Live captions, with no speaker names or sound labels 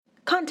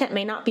content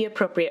may not be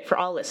appropriate for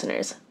all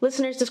listeners.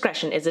 Listener's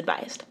discretion is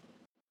advised.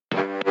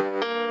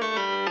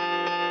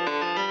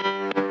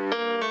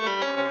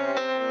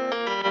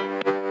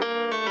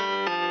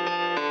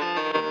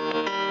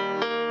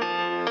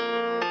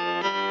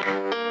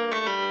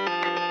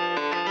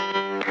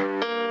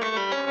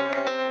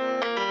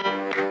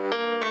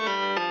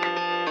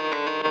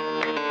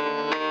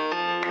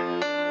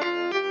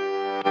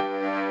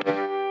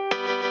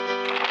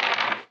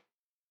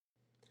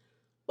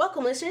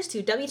 Welcome, listeners,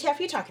 to WTF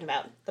You Talking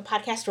About, the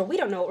podcast where we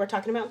don't know what we're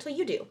talking about until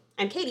you do.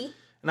 I'm Katie.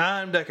 And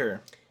I'm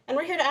Decker. And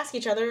we're here to ask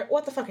each other,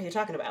 what the fuck are you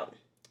talking about?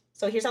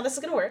 So here's how this is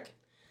going to work.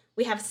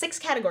 We have 6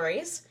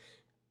 categories.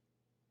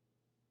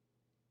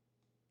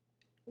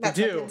 We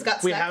do.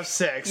 We have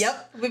 6.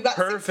 Yep. We've got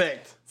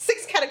Perfect.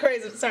 6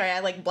 categories of... Sorry,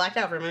 I blacked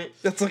out for a minute.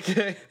 That's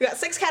okay. We've got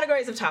 6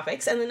 categories of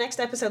topics, and the next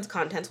episode's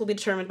contents will be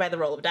determined by the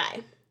roll of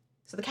die.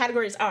 So the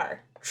categories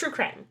are true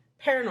crime,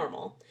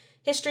 paranormal,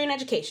 history and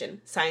education,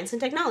 science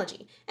and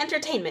technology,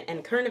 entertainment,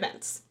 and current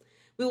events.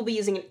 We will be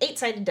using an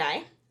 8-sided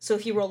die, so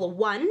if you roll a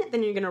 1,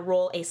 then you're going to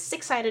roll a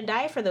 6-sided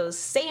die for those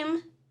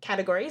same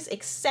categories,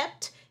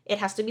 except it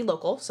has to be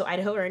local, so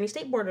Idaho or any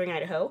state bordering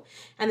Idaho.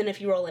 And then if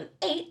you roll an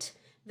 8,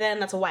 then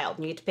that's a wild,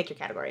 and you get to pick your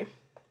category.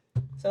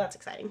 So that's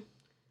exciting.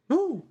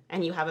 Woo!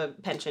 And you have a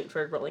penchant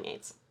for rolling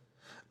 8s.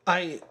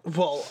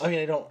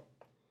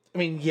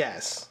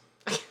 Yes.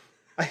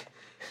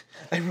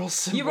 I roll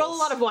symbols. You roll a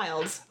lot of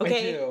wilds,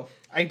 okay?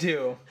 I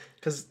do.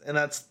 And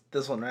that's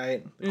this one,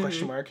 right? The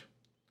question mark?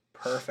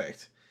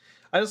 Perfect.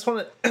 I just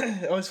want to...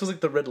 It always feels like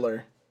the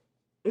Riddler.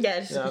 Yeah,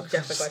 it's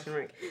just a question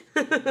mark.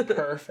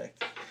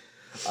 Perfect.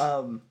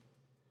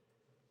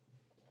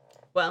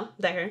 Well,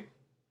 Decker,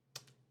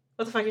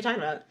 what the fuck are you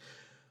talking about?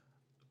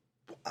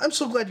 I'm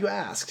so glad you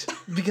asked,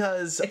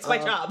 because... It's my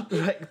job.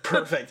 Right,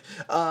 perfect.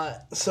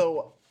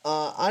 So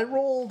I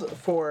rolled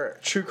for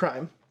true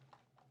crime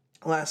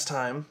last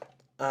time,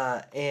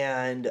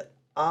 and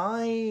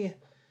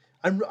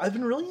I've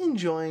been really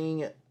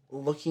enjoying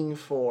looking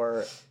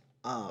for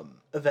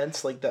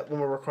events like that when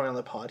we're recording on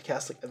the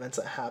podcast, like events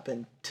that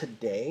happened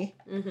today.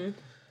 Mm-hmm.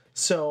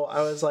 So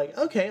I was like,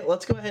 okay,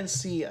 let's go ahead and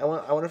see. I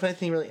wonder if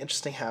anything really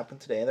interesting happened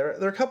today. There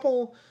are a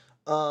couple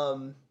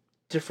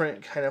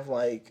different kind of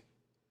like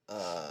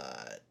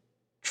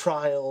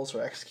trials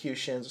or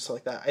executions or stuff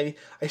like that.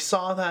 I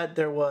saw that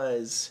there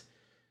was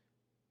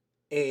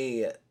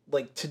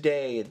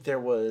today there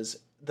was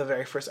the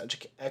very first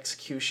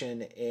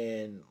execution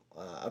in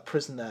a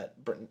prison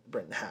that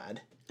Britain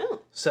had. Oh.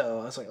 So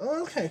I was like,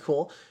 oh, okay,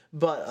 cool.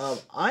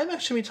 But I'm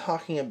actually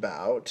talking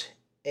about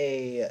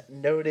a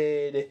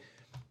noted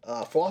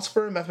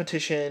philosopher,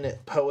 mathematician,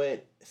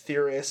 poet,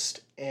 theorist,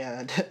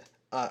 and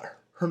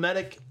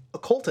hermetic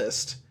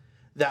occultist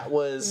that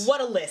was...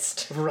 What a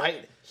list.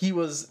 Right.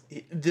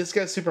 This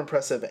guy's super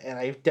impressive, and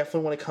I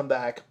definitely want to come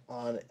back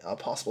on a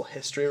possible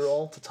history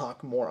roll to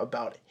talk more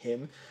about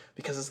him,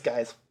 because this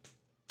guy's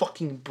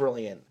fucking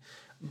brilliant.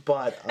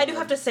 But I do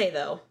have to say,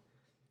 though,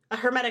 a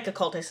hermetic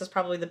occultist is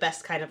probably the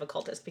best kind of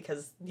occultist,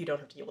 because you don't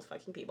have to deal with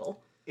fucking people.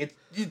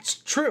 It's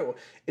true.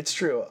 It's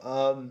true.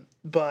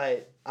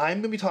 But I'm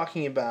going to be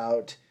talking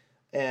about,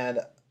 and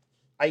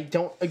I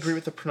don't agree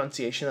with the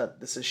pronunciation that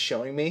this is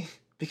showing me,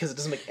 because it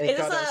doesn't make any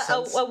goddamn sense.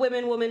 Is this a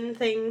woman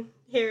thing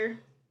here?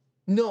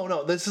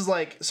 No, this is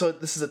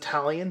this is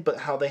Italian, but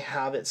how they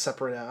have it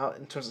separated out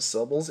in terms of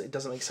syllables, it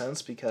doesn't make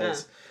sense,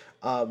 because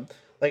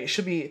it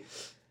should be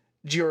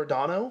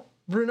Giordano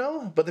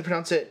Bruno, but they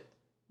pronounce it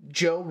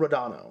Joe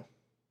Rodano.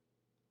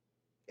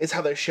 Is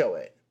how they show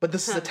it. But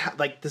this is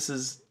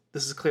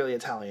this is clearly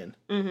Italian,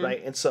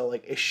 right? And so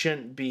it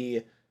shouldn't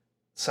be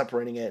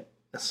separating it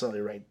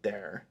necessarily right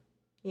there.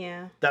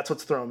 Yeah. That's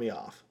what's throwing me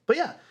off. But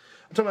yeah,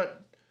 I'm talking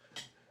about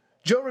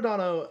Joe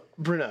Rodano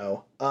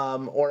Bruno,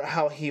 or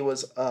how he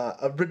was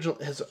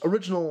his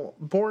original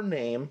born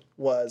name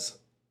was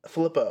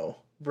Filippo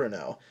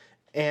Bruno,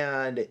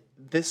 and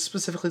this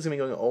specifically is going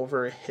to be going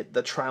over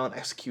the trial and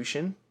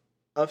execution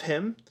of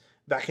him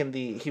back in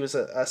he was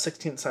a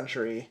 16th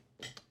century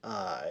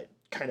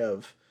kind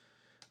of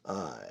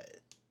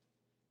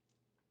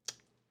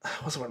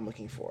what's the word I'm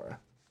looking for?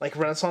 Like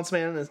Renaissance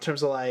man, in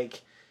terms of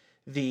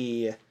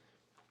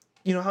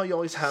you know how you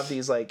always have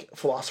these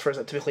philosophers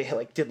that typically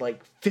did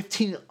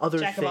 15 other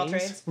Jack things? of all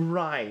trades.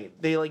 Right.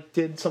 They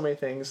did so many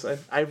things.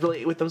 I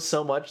relate with them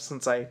so much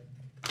since I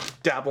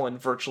dabble in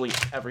virtually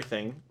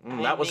everything.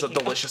 That was a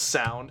delicious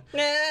sound.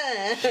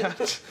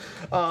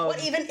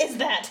 What even is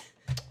that?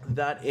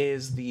 That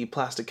is the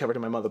plastic covered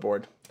in my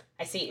motherboard.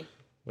 I see.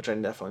 Which I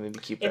definitely need to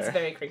keep there. It's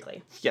very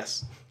crinkly.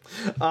 Yes.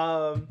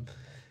 But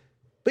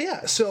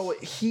yeah, so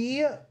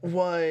he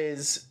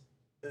was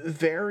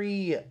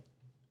very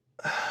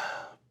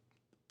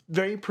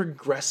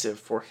progressive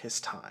for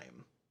his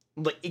time.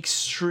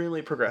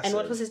 Extremely progressive. And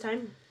what was his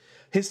time?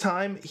 His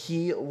time,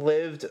 he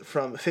lived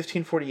from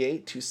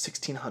 1548 to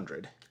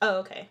 1600. Oh,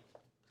 okay.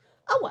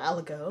 A while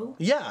ago.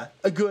 Yeah,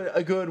 a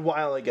good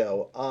while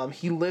ago.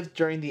 He lived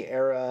during the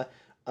era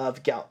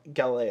of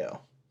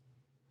Galileo.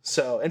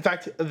 So, in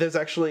fact, there's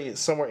actually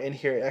somewhere in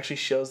here, it actually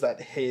shows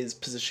that his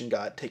position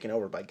got taken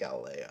over by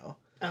Galileo.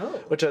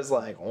 Oh. Which I was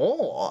like,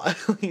 oh,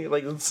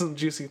 like that's some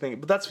juicy thing.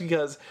 But that's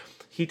because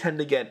he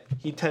tended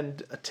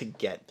to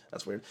get,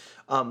 that's weird.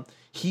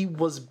 He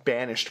was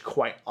banished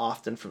quite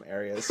often from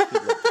areas he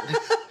lived in.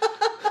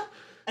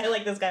 I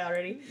like this guy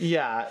already.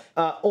 Yeah,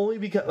 only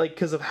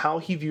because of how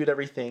he viewed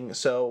everything.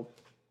 So,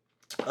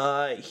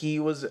 he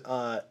was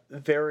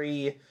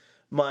very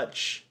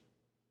much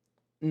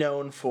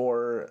known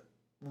for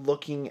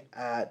looking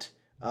at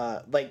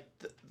the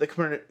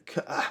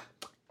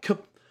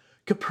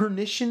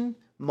Copernican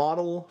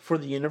model for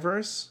the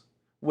universe,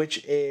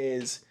 which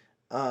is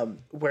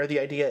where the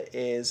idea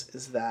is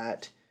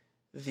that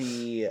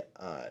the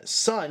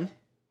sun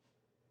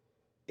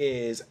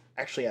is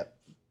actually at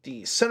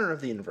the center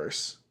of the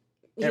universe.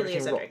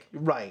 Heliocentric.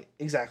 Right,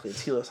 exactly.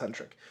 It's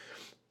heliocentric.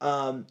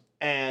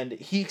 And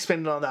he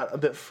expanded on that a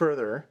bit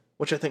further,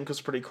 which I think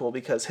was pretty cool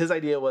because his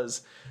idea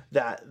was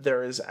that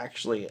there is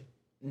actually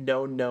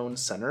no known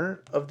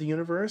center of the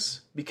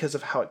universe because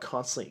of how it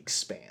constantly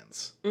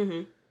expands.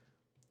 Mm-hmm.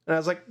 And I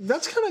was like,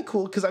 that's kind of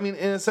cool because, I mean,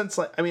 in a sense,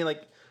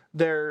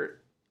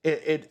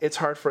 it's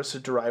hard for us to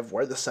derive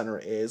where the center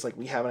is. Like,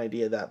 we have an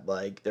idea that,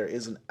 like, there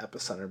is an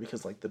epicenter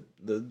because, like,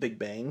 the Big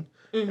Bang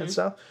and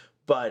stuff.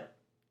 But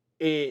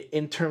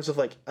in terms of,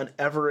 like, an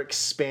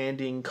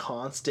ever-expanding,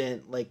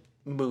 constant, like,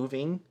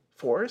 moving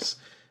force,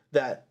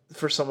 that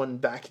for someone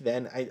back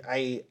then,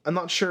 I'm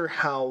not sure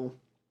how,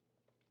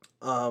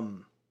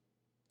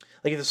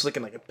 like, if this was, like,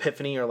 an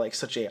epiphany or, like,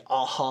 such a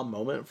aha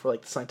moment for,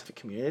 like, the scientific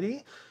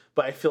community.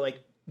 But I feel like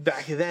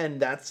back then,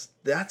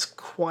 that's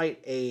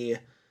quite a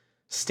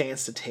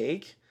stance to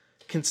take,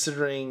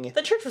 considering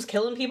the church was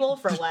killing people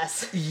for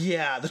less.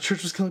 Yeah, the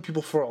church was killing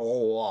people for a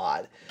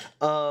lot.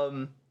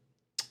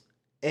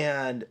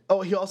 And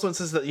he also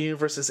insists that the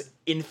universe is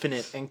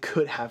infinite and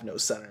could have no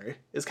center.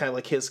 Is kind of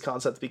like his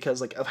concept because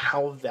like of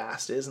how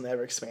vast it is in the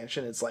ever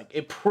expansion. It's like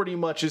it pretty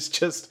much is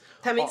just.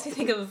 That makes me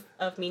think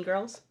of Mean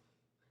Girls.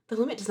 The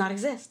limit does not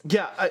exist.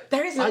 Yeah,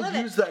 there is no limit.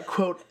 I use that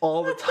quote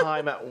all the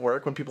time at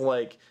work when people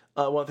like.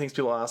 One of the things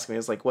people ask me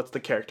is like, "What's the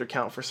character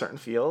count for certain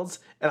fields?"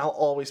 And I'll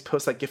always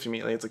post that GIF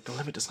immediately. It's like the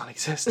limit does not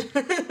exist.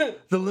 The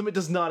limit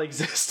does not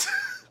exist.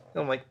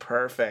 I'm like,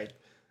 perfect.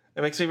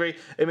 It makes me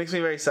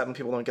very sad when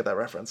people don't get that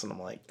reference, and I'm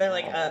like, they're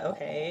like,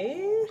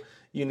 okay.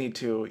 You need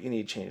to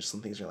change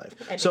some things in your life.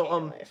 Educate So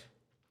your life.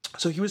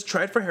 So he was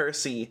tried for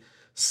heresy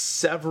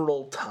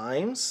several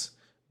times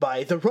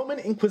by the Roman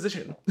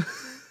Inquisition.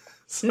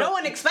 No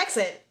one expects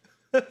it.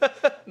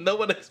 No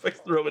one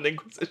expects the Roman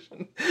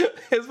Inquisition.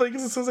 It's like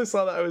as soon as I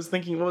saw that, I was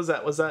thinking, what was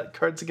that? Was that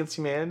Cards Against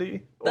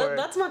Humanity?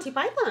 That's Monty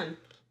Python.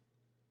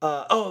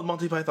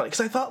 Monty Python.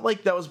 Because I thought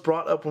like that was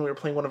brought up when we were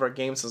playing one of our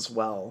games as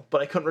well,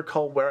 but I couldn't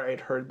recall where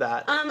I'd heard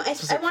that. I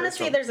want to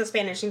say there's a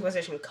Spanish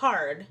Inquisition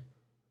card.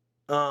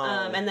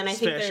 And then I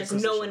think there's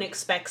No One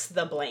Expects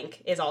the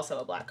Blank is also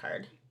a black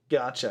card.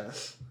 Gotcha.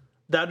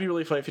 That'd be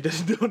really funny if you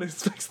didn't. No one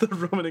expects the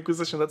Roman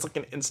Inquisition. That's like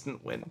an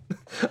instant win.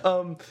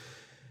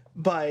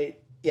 But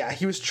yeah,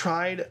 he was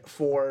tried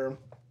for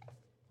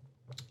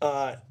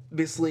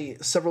basically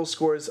several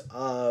scores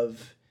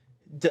of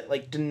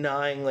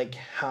denying like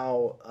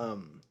how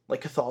like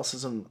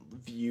Catholicism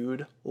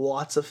viewed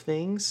lots of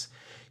things.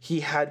 He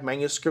had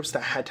manuscripts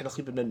that had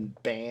technically been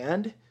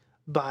banned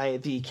by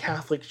the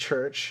Catholic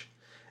Church,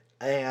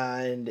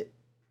 and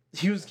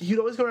he'd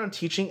always go around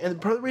teaching. And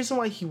part of the reason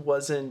why he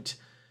wasn't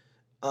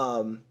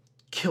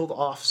killed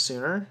off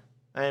sooner,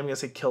 I am gonna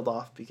say killed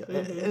off because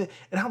and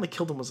how they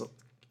killed him was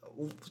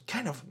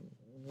kind of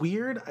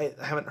weird. I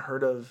haven't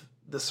heard of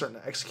this certain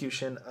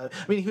execution. I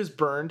mean, he was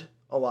burned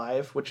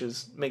alive, which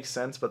makes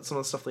sense, but some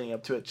of the stuff leading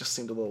up to it just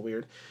seemed a little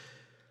weird.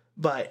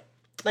 But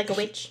like a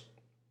witch.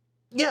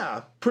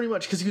 Yeah, pretty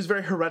much, because he was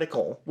very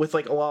heretical with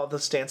like a lot of the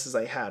stances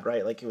I had,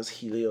 right? Like it was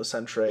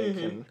heliocentric,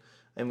 and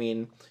I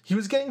mean, he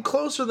was getting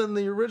closer than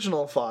the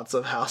original thoughts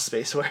of how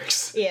space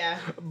works. Yeah,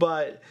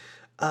 but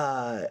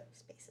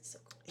space is so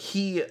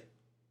cool.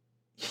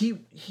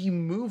 He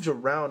moved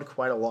around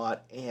quite a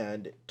lot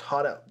and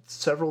taught at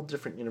several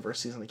different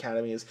universities and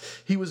academies.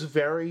 He was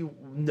very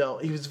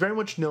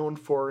much known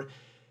for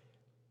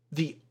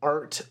the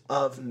art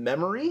of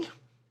memory,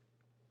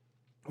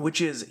 which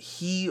is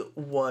he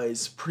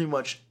was pretty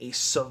much a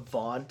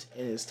savant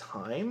in his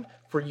time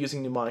for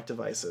using mnemonic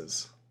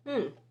devices.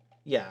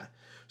 Yeah.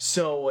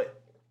 So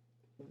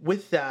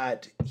with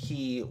that,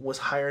 he was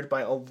hired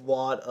by a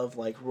lot of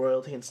like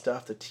royalty and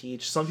stuff to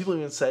teach. Some people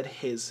even said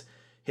his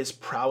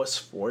prowess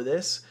for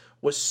this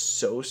was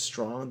so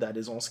strong that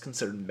is almost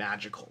considered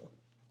magical.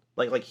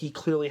 Like he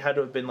clearly had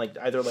to have been like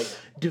either like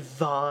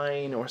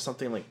divine or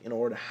something like in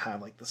order to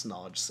have like this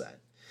knowledge set.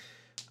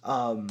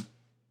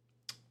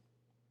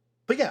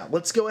 But yeah,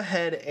 let's go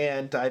ahead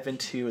and dive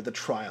into the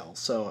trial.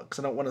 So, because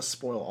I don't want to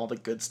spoil all the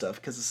good stuff,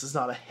 because this is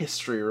not a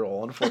history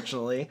roll,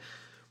 unfortunately.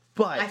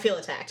 But I feel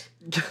attacked.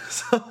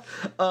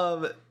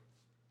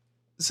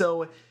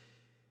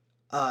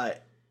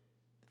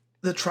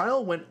 The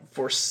trial went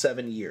for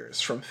 7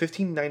 years, from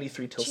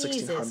 1593 till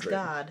 1600. Jesus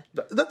God.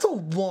 That's a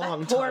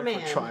long time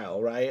man. for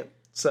trial, right?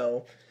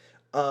 So,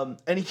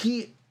 and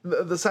he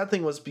the sad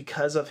thing was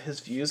because of his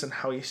views and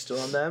how he stood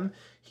on them,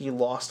 he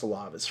lost a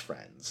lot of his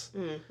friends.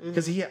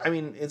 Because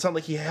it's not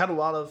like he had a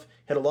lot of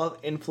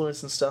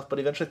influence and stuff, but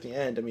eventually at the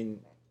end, I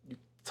mean,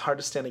 it's hard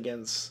to stand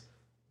against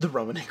the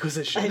Roman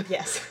Inquisition.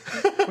 Yes.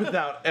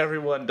 Without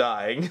everyone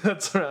dying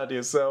that's around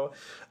you. So,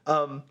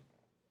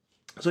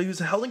 so he was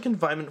held in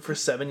confinement for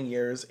 7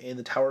 years in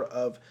the Tower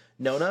of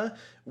Nona,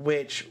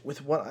 which,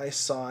 with what I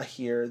saw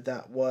here,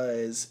 that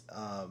was,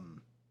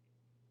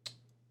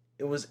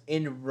 it was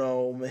in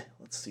Rome.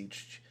 Let's see,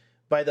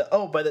 by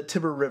the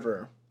Tiber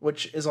River,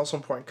 which is also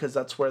important because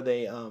that's where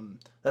they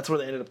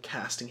ended up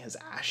casting his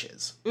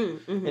ashes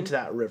into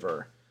that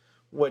river,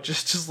 which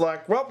is just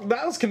like, well,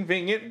 that was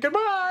convenient.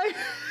 Goodbye.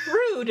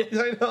 Rude.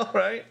 I know,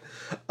 right?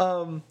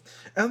 And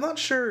I'm not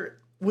sure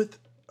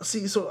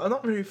so I'm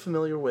not very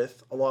familiar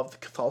with a lot of the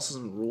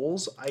Catholicism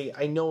rules.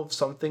 I know of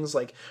some things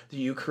like the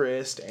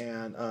Eucharist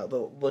and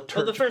the liturgical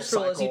Well, the first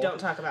rule is you cycle. don't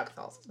talk about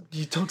Catholicism.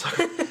 You don't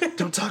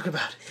talk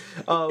about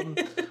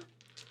it.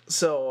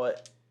 So,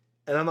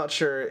 and I'm not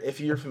sure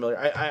if you're familiar.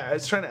 I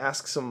was trying to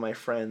ask some of my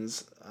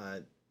friends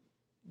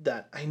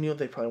that I knew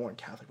they probably weren't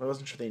Catholic, but I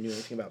wasn't sure they knew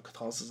anything about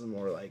Catholicism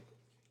or like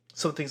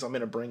some things I'm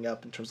going to bring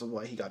up in terms of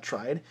why he got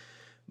tried.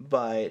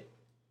 But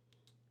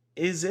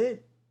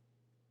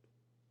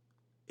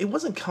it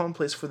wasn't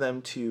commonplace for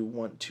them to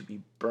want to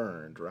be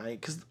burned, right?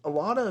 Because a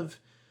lot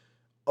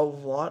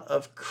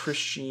of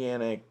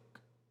Christianic,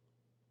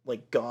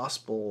 like,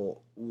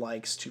 gospel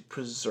likes to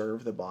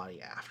preserve the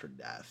body after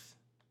death,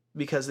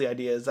 because the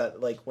idea is that,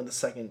 like, when the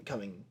second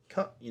coming,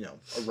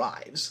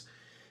 arrives,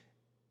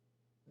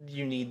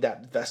 you need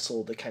that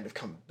vessel to kind of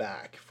come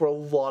back for a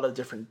lot of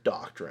different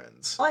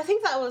doctrines. Well, I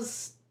think that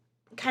was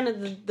kind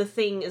of the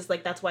thing, is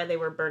like that's why they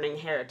were burning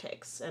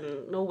heretics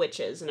and no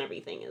witches and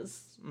everything,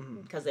 is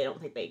because they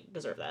don't think they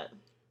deserve that.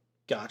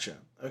 Gotcha.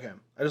 Okay,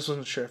 I just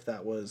wasn't sure if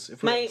that was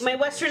my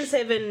Western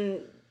Civ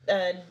and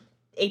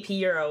AP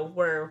Euro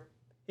were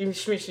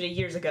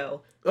years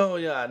ago. Oh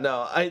yeah,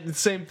 no,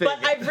 same thing.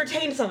 But I've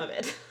retained some of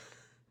it.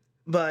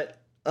 But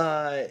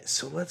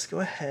so let's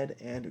go ahead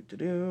and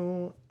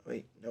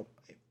wait, nope.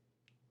 It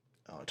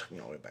took me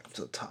all the way back up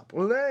to the top.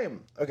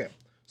 Lame. Okay,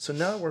 so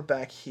now we're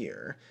back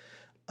here.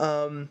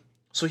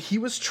 So he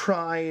was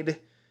tried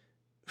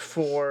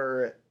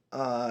for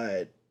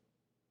a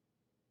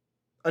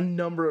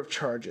number of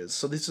charges.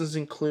 So this is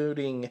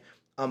including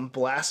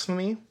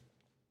blasphemy,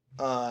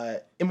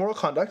 immoral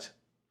conduct,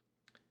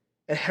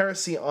 and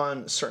heresy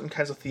on certain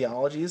kinds of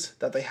theologies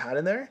that they had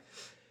in there,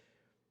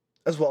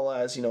 as well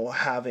as,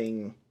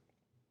 having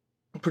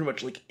pretty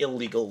much like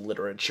illegal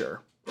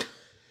literature.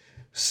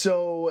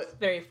 So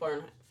very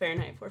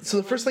Fahrenheit 451. So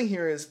the first thing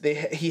here is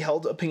he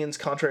held opinions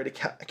contrary to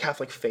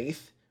Catholic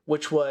faith,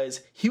 which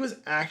was he was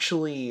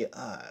actually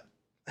I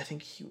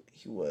think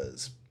he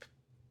was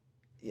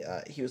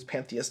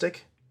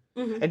pantheistic.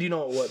 Mm-hmm. And do you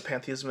know what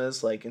pantheism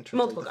is, like, in terms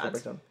multiple of the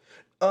gods? Breakdown?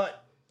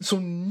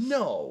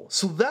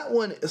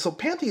 So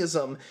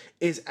pantheism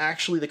is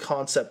actually the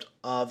concept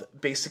of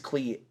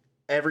basically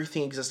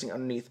everything existing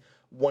underneath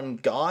one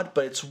god,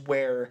 but it's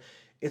where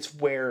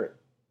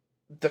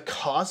the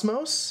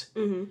cosmos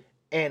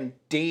and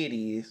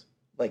deities,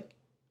 like,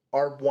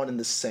 are one and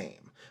the same.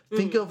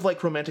 Think of,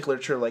 like, romantic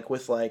literature, like,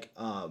 with, like,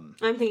 I'm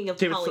thinking of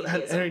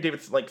Henry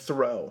David, like,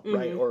 Thoreau,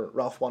 right? Or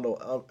Ralph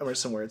Waldo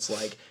Emerson, where it's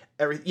like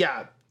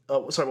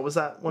sorry, what was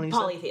that one you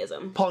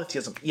Polytheism. said?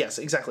 Polytheism. Yes,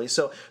 exactly.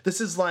 So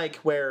this is like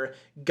where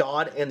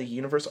God and the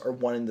universe are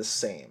one and the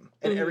same,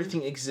 and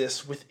everything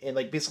exists within,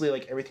 like, basically,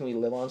 like, everything we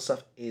live on and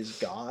stuff is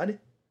God,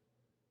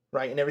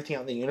 right? And everything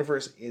out in the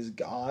universe is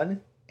God,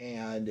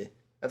 and at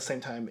the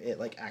same time it,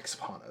 like, acts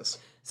upon us.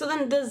 So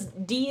then, does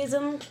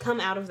deism come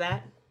out of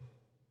that?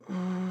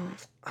 I'm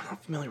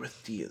not familiar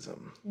with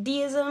deism.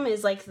 Deism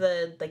is like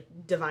the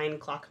divine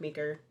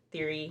clockmaker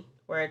theory,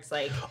 where it's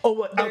like,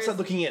 outside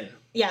looking in.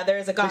 Yeah, there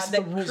is a god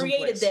that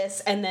created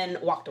this and then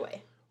walked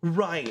away.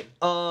 Right.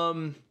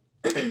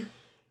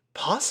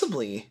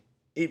 Possibly.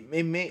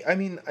 It may. I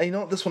mean, I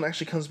know this one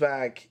actually comes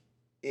back.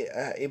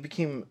 It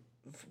became,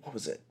 what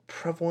was it?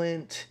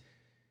 Prevalent.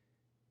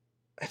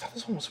 I thought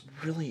this one was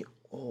really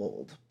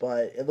old,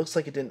 but it looks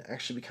like it didn't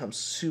actually become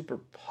super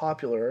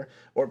popular,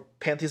 or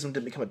pantheism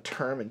didn't become a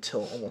term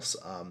until almost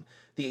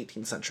the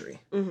 18th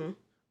century. Mm-hmm.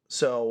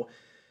 So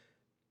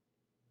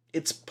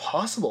it's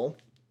possible.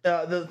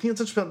 The thing that's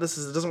interesting about this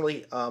is it doesn't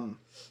really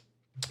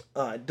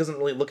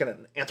look at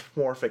an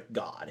anthropomorphic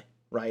god,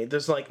 right?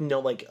 There's, like, no,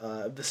 like,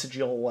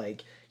 vestigial,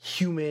 like,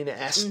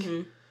 human-esque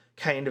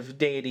kind of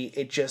deity.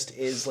 It just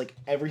is, like,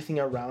 everything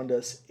around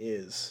us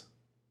is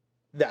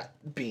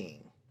that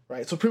being,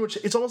 right? So pretty much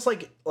it's almost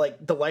like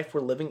the life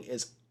we're living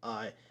is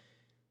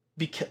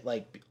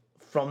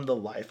from the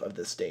life of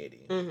this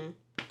deity,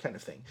 kind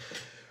of thing.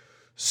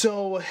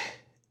 So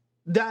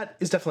that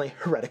is definitely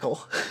heretical,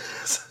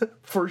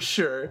 for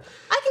sure.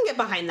 I can get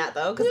behind that,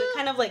 though, because it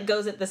kind of, like,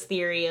 goes at this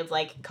theory of,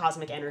 like,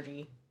 cosmic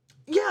energy.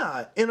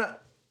 Yeah, and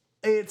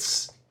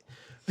it's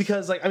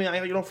because, like, I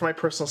mean, for my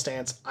personal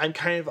stance, I'm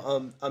kind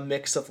of a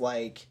mix of,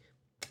 like,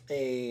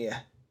 the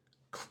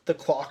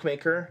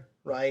clockmaker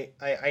right?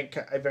 I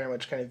very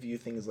much kind of view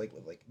things like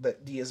with like the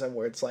deism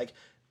where it's like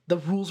the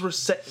rules were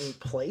set in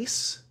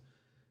place,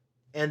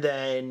 and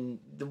then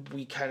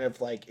we kind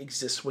of like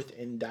exist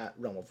within that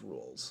realm of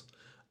rules.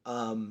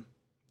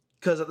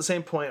 Because at the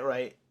same point,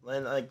 right,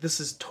 and like this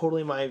is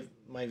totally my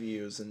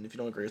views, and if you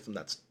don't agree with them,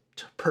 that's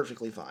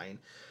perfectly fine.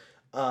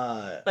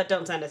 But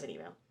don't send us an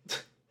email.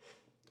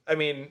 I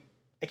mean,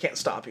 I can't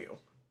stop you.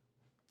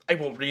 I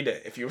will read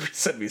it if you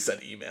send me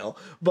said email.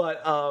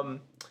 But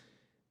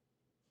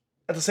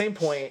at the same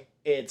point,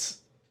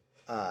 it's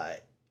and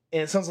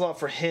it sounds a lot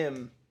for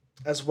him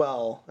as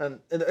well. And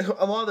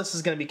a lot of this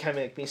is going to be kind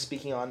of like me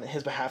speaking on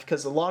his behalf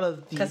because a lot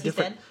of the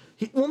different.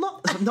 Well,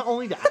 not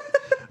only that,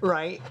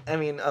 right? I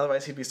mean,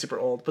 otherwise he'd be super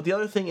old. But the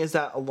other thing is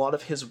that a lot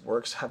of his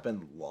works have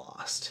been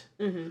lost.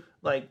 Mm-hmm.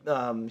 Like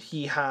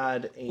he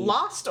had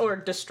lost or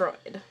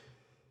destroyed.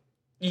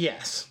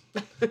 Yes.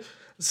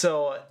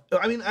 So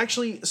I mean,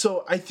 actually,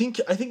 so I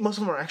think most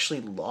of them are actually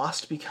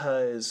lost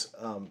because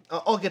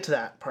I'll get to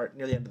that part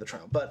near the end of the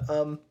trial. But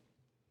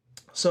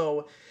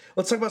so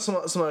let's talk about some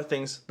other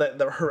things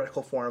that are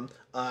heretical for him.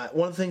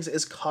 One of the things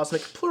is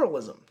cosmic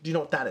pluralism. Do you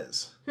know what that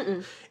is?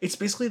 Mm-mm. It's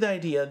basically the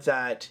idea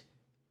that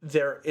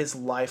there is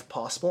life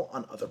possible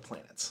on other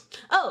planets.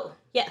 Oh,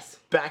 yes.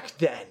 Back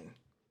then.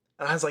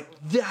 And I was like,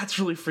 that's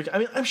really freaking. I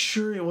mean, I'm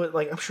sure it would,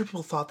 like, I'm sure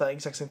people thought that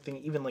exact same thing,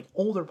 even, like,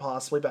 older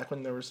possibly, back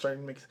when they were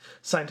starting to make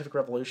scientific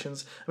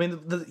revolutions. I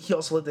mean, he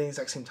also lived in the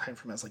exact same time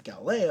frame as, like,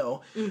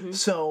 Galileo. Mm-hmm.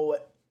 So,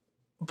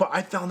 but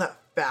I found that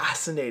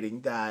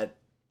fascinating that,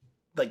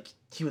 like,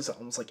 he was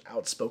almost, like,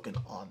 outspoken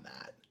on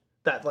that.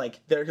 That, like,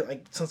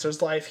 since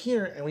there's life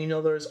here, and we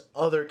know there's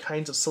other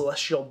kinds of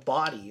celestial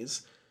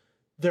bodies,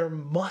 there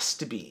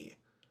must be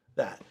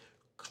that.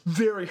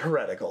 Very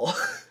heretical.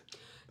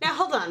 Now,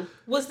 hold on.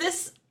 Was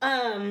this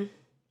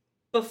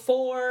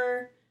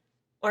before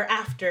or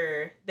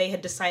after they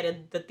had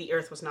decided that the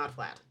Earth was not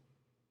flat?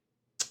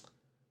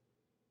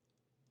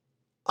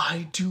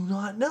 I do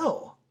not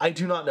know. I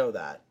do not know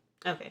that.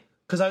 Okay.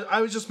 Because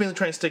I was just mainly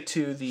trying to stick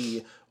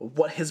to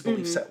what his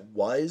belief set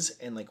was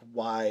and like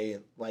why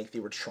like they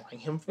were trying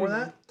him for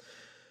that.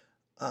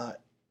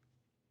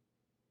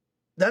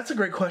 That's a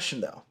great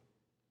question though.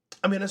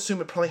 I'm gonna assume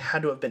it probably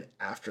had to have been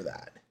after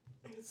that.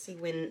 Let's see,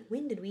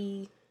 when did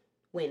we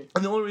win?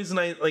 And the only reason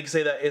I like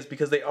say that is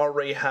because they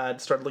already had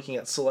started looking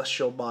at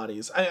celestial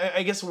bodies.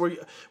 I guess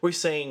we're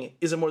saying,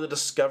 is it more the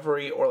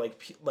discovery or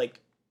like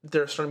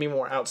there's starting to be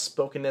more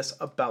outspokenness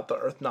about the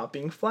Earth not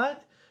being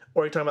flat?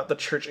 Or are you talking about the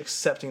church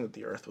accepting that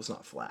the Earth was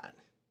not flat?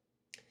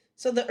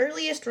 So the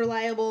earliest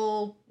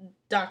reliable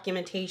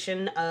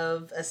documentation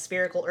of a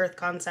spherical Earth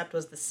concept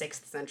was the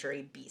 6th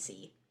century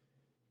BC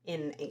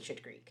in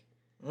ancient Greek.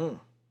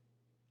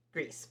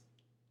 Greece.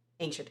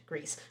 Ancient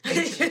Greece.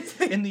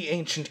 In the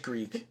ancient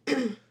Greek.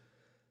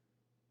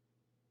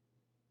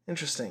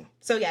 Interesting.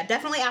 So yeah,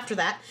 definitely after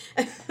that.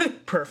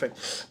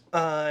 Perfect.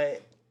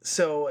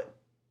 So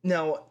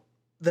now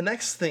the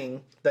next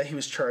thing that he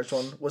was charged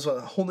on was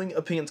holding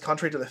opinions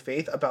contrary to the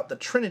faith about the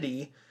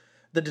Trinity,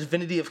 the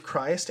divinity of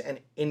Christ, and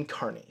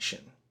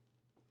incarnation.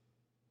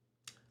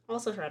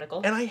 Also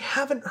heretical. And I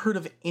haven't heard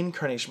of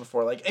incarnation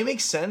before. Like, it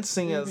makes sense,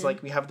 seeing as,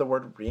 like, we have the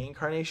word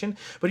reincarnation.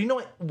 But do you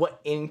know what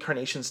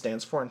incarnation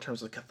stands for in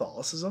terms of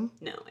Catholicism?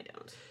 No, I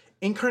don't.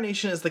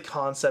 Incarnation is the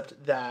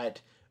concept that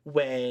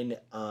when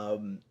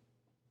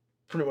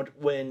pretty much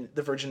when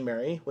the Virgin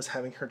Mary was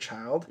having her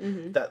child,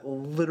 that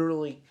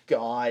literally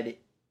God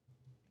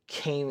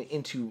came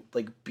into,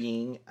 like,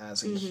 being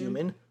as a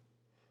human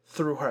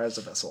through her as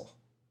a vessel.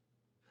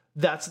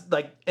 That's,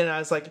 like, and I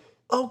was like,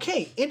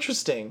 okay,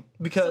 interesting,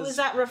 because... So is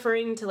that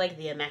referring to, like,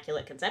 the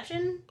Immaculate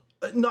Conception?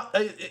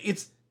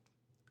 It's...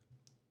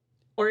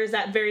 Or is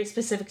that very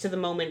specific to the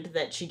moment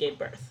that she gave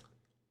birth?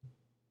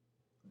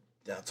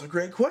 That's a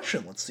great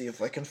question. Let's see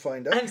if I can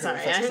find out. I'm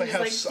sorry, I'm just,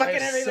 like,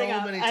 fucking everything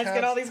up. I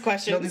get all these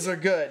questions. No, these are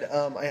good. I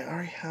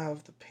already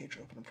have the page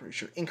open, I'm pretty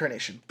sure.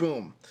 Incarnation.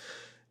 Boom.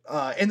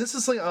 And this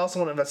is something I also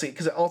want to investigate,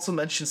 because it also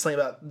mentions something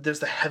about there's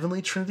the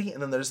heavenly Trinity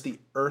and then there's the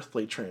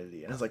earthly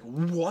Trinity. And it's like,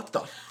 what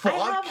the fuck?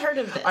 I have heard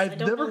of this. I've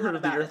never heard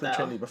of the earthly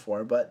Trinity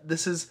before, but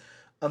this is,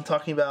 I'm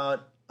talking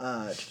about,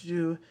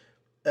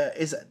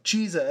 is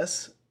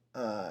Jesus,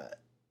 let's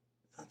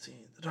see,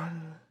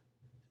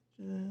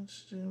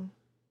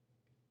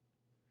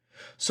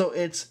 so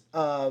it's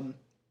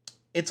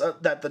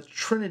that the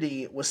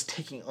Trinity was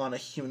taking on a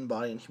human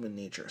body and human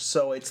nature.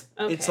 So it's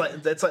like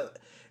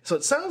so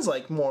it sounds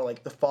like more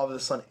like the Father, the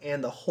Son,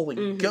 and the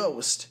Holy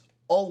Ghost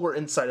all were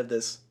inside of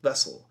this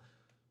vessel.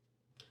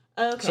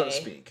 Okay, so to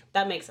speak.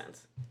 That makes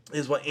sense.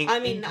 Is what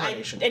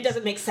incarnation it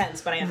doesn't make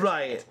sense, but I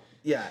understand. Right.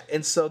 Yeah,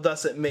 and so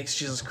thus it makes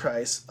Jesus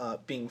Christ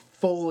being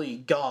fully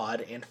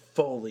God and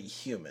fully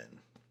human.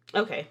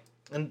 Okay.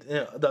 And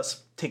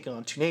thus taking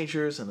on two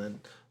natures, and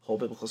then whole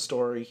biblical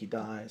story, he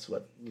dies,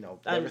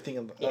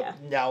 everything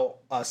now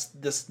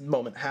this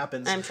moment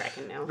happens. I'm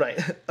tracking now. Right.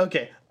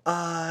 Okay.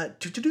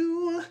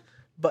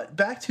 But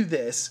back to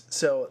this.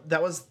 So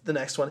that was the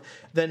next one.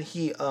 Then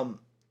he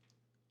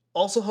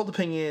also held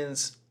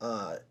opinions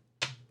not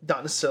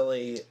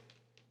necessarily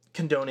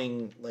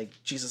condoning like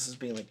Jesus as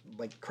being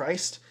like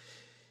Christ,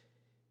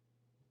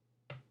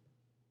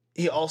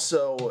 he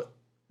also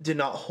did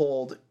not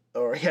hold,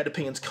 or he had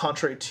opinions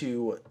contrary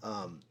to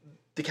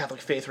the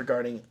Catholic faith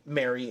regarding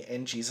Mary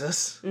and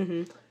Jesus.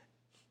 Mm-hmm.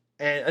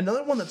 And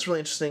another one that's really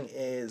interesting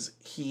is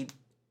he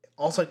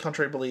also had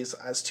contrary beliefs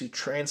as to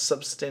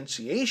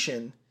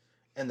transubstantiation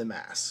and the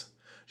Mass.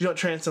 You know what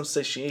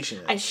transubstantiation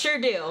is? I sure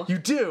do. You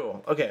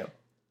do? Okay.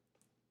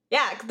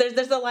 Yeah,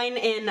 there's a line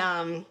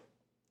in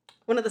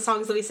one of the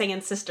songs that we sang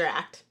in Sister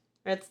Act,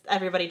 where it's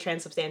everybody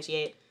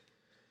transubstantiate.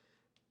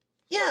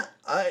 Yeah,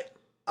 I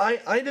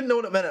didn't know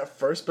what it meant at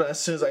first, but as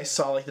soon as I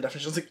saw like the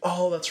definition, I was like,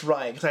 oh, that's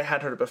right, because I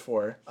had heard it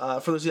before.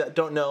 For those of you that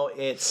don't know,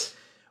 it's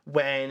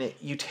when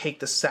you take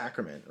the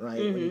sacrament, right?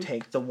 Mm-hmm. When you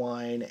take the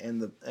wine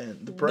and the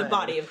bread, the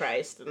body of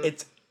Christ.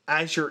 It's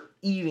as you're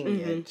eating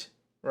it,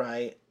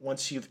 right?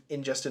 Once you've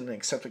ingested and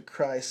accepted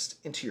Christ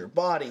into your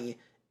body,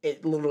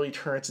 it literally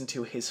turns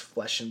into his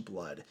flesh and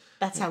blood.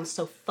 That sounds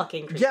so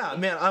fucking creepy. Yeah,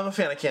 man, I'm a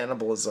fan of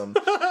cannibalism,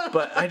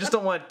 but I just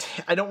don't want.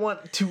 I don't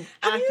want to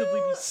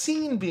actively be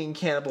seen being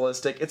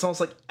cannibalistic. It's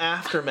almost like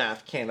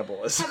aftermath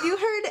cannibalism. Have you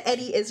heard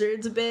Eddie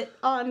Izzard's bit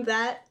on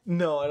that?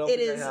 No, I don't think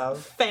I have. It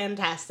is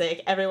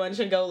fantastic. Everyone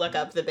should go look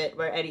up the bit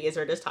where Eddie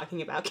Izzard is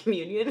talking about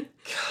communion.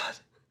 God,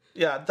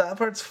 yeah, that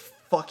part's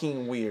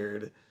fucking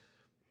weird.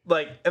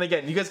 Like, and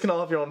again, you guys can all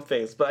have your own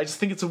faiths, but I just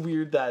think it's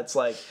weird that it's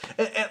like,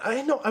 and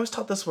I know I was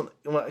taught this one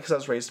because I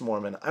was raised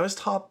Mormon. I was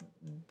taught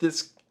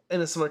this in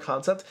a similar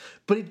concept,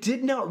 but it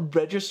did not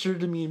register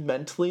to me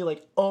mentally.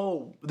 Like,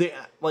 oh, we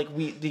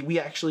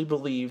actually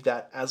believe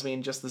that as we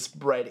ingest this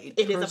bread, it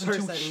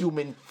turns into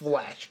human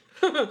flesh.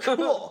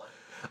 Cool,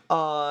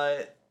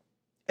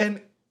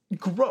 and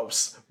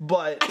gross,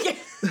 but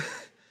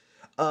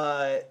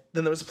then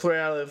there was a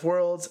plurality of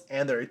worlds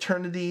and their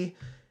eternity.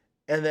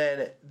 And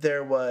then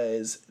there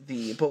was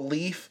the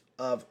belief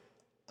of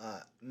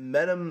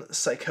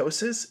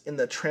metempsychosis in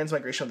the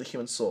transmigration of the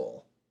human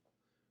soul.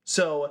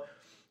 So,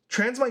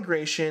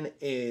 transmigration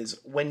is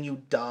when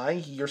you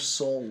die, your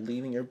soul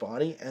leaving your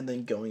body and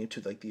then going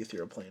into like the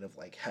ethereal plane of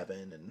like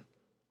heaven and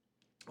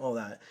all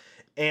that.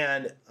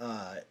 And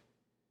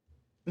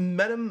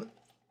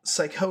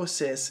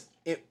metempsychosis,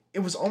 it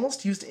was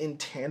almost used in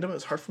tandem. It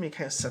was hard for me to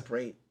kind of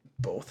separate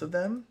both of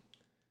them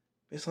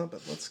based on it,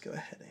 but let's go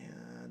ahead and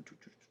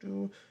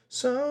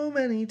so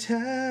many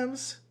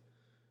tabs.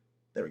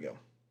 There we go.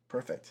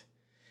 Perfect.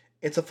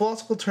 It's a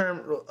philosophical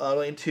term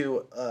relating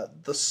to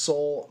the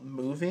soul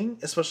moving,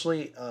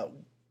 especially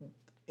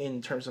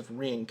in terms of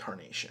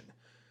reincarnation.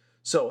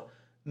 So,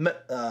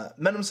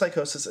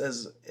 metempsychosis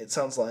is, it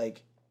sounds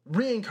like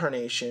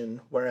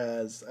reincarnation,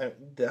 whereas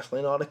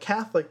definitely not a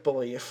Catholic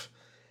belief.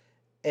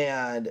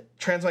 And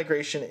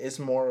transmigration is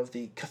more of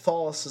the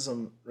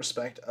Catholicism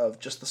respect of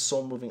just the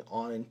soul moving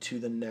on into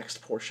the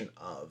next portion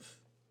of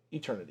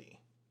eternity.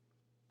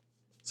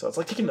 So it's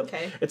like taking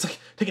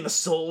the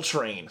soul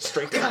train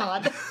straight back.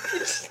 God.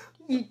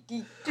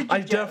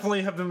 I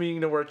definitely have been meaning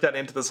to work that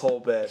into this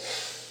whole bit.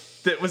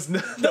 The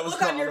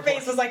look on your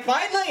face was like,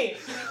 finally.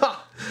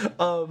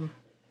 And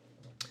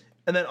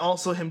then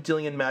also him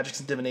dealing in magics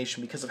and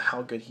divination because of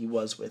how good he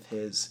was with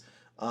his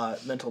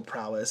mental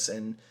prowess,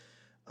 and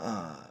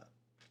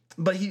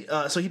but he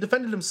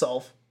defended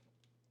himself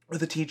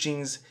with the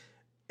teachings,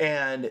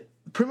 and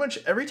pretty much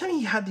every time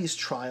he had these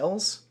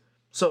trials.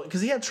 So,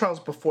 because he had trials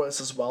before this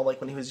as well,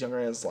 like when he was younger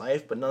in his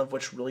life, but none of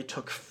which really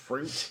took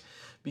fruit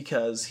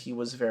because he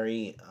was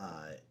very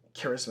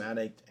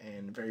charismatic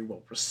and very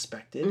well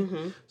respected.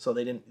 Mm-hmm. So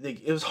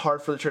it was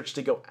hard for the church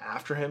to go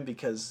after him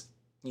because,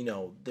 you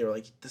know, they were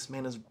like, this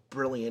man is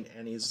brilliant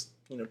and he's,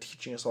 you know,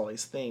 teaching us all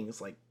these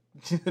things. Like,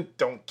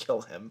 don't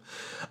kill him.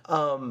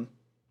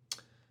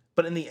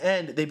 But in the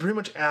end, they pretty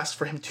much asked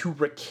for him to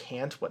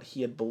recant what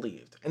he had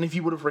believed. And if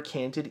he would have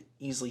recanted,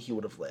 easily he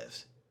would have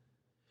lived.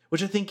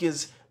 Which I think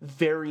is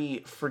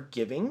very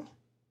forgiving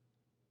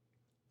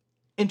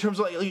in terms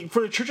of like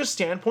for the church's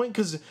standpoint,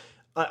 because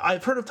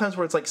I've heard of times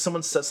where it's like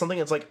someone says something,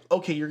 and it's like,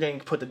 okay, you're getting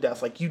put to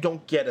death. Like, you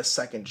don't get a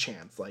second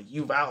chance. Like,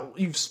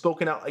 you've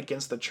spoken out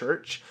against the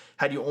church.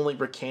 Had you only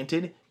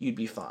recanted, you'd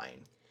be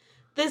fine.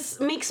 This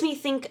makes me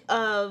think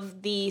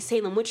of the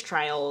Salem witch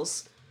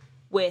trials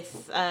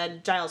with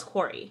Giles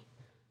Corey,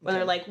 when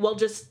they're like, well,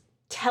 just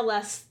tell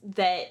us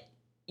that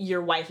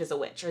your wife is a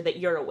witch or that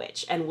you're a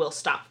witch, and we'll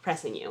stop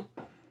pressing you.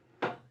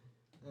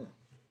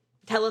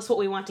 Tell us what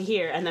we want to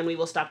hear, and then we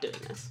will stop doing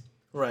this.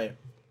 Right.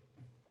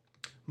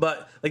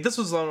 But, like, this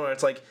was the one where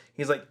it's like,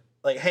 he's like,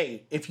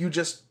 hey, if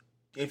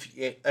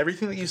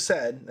everything that you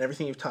said, and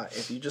everything you've taught,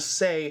 if you just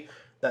say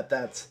that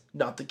that's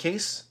not the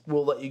case,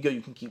 we'll let you go,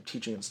 you can keep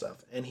teaching and stuff.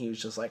 And he was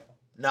just like,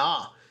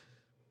 nah.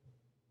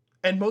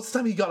 And most of the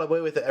time he got away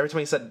with it every time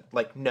he said,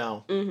 like,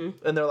 no.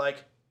 Mm-hmm. And they're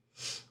like,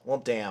 well,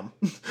 damn.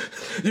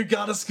 You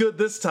got us good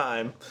this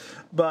time.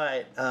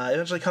 But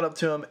eventually caught up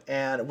to him,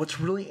 and what's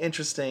really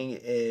interesting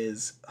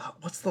is,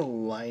 what's the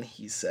line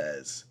he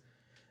says?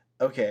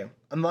 Okay,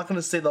 I'm not going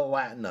to say the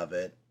Latin of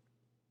it,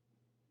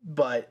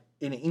 but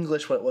in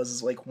English what it was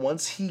is like,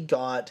 once he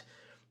got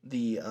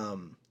the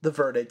the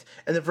verdict,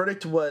 and the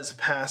verdict was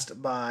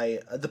passed by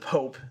the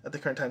Pope at the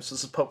current time. So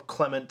this is Pope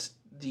Clement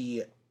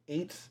the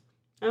Eighth.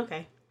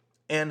 Okay.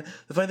 And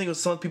the funny thing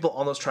was, some of the people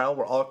on those trial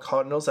were all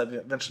cardinals that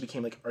eventually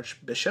became like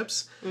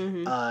archbishops.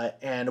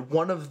 And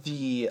one of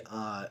the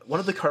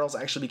cardinals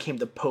actually became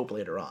the Pope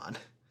later on.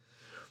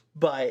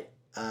 But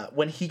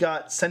when he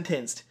got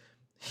sentenced,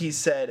 he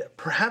said,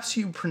 "Perhaps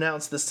you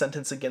pronounce this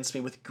sentence against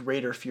me with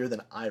greater fear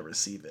than I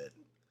receive it."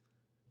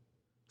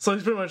 So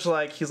he's pretty much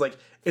like, it's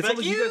Fuck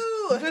like you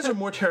guys are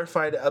more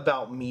terrified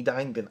about me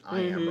dying than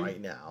I am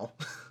right now.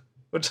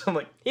 Which I'm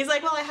like... He's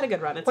like, well, I had a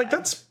good run. It's like, fine.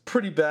 that's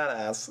pretty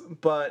badass.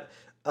 But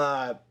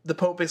the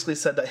Pope basically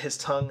said that his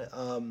tongue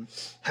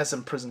has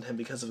imprisoned him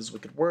because of his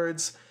wicked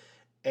words.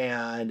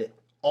 And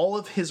all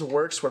of his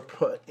works were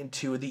put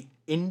into the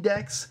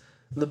Index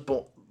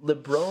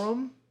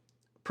Librorum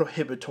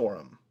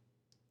Prohibitorum,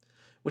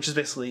 which is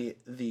basically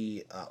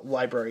the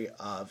library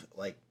of,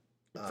 like...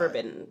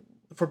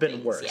 Forbidden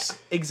things, works.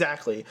 yeah.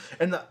 Exactly.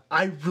 And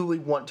I really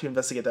want to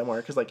investigate that more,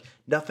 because, like,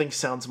 nothing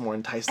sounds more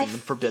enticing than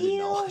forbidden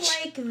knowledge.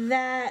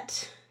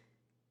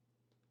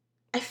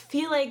 I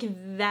feel like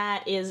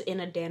that is in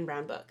a Dan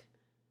Brown book.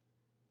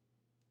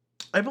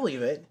 I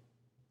believe it.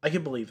 I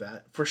can believe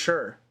that, for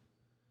sure.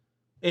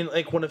 In,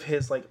 like, one of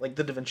his, like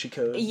the Da Vinci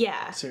Code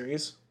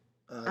series.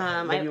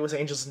 Maybe it was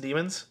Angels and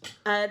Demons?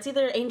 It's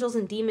either Angels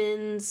and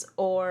Demons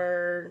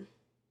or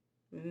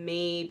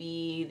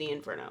maybe The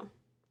Inferno.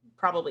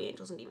 Probably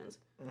Angels and Demons.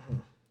 Mm-hmm.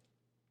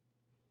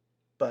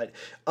 But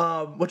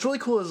what's really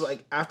cool is,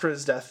 like, after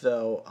his death,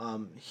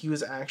 though, he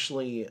was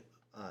actually,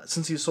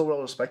 since he was so well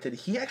respected,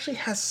 he actually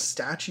has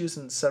statues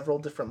and several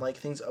different, like,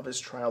 things of his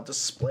trial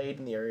displayed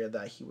in the area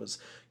that he was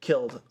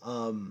killed.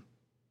 And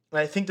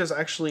I think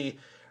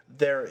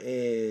there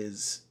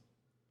is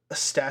a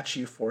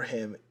statue for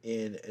him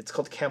it's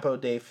called Campo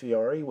dei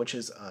Fiori, which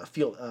is a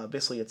field,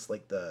 basically it's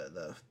like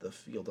the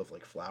field of,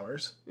 like,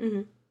 flowers.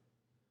 Mm-hmm.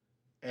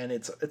 And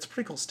it's a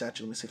pretty cool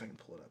statue. Let me see if I can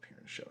pull it up here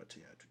and show it to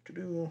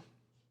you.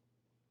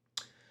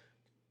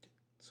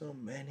 So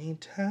many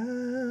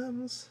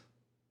times.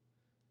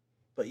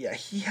 But yeah,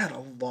 he had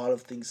a lot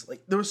of things.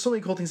 Like, there were so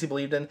many cool things he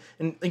believed in,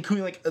 and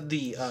including, like,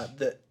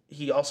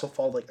 he also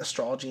followed, like,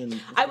 astrology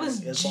and I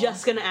was Islam.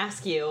 just gonna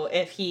ask you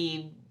if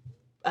he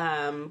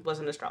was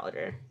an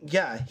astrologer.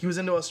 Yeah, he was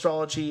into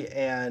astrology,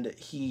 and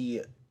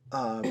he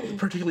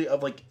particularly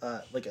of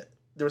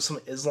there was some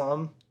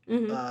Islam.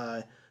 Mm-hmm.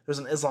 There was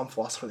an Islam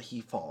philosopher that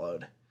he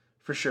followed,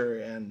 for sure,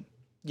 and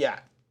yeah,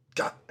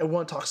 God, I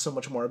want to talk so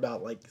much more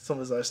about, like, some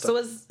of his other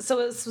stuff. So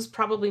this was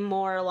probably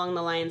more along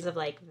the lines of,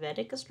 like,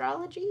 Vedic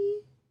astrology,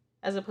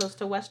 as opposed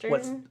to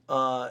Western.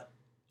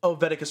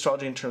 Vedic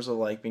astrology in terms of,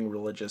 like, being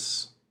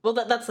religious. Well,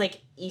 that's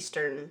like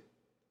Eastern.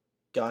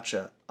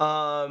 Gotcha.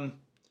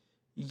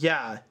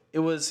 Yeah, it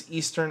was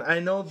Eastern. I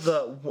know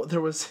the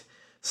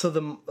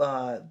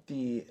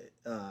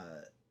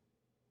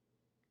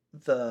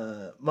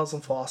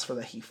Muslim philosopher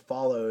that he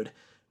followed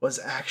was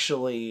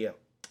actually,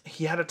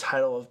 he had a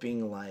title of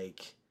being,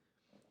 like,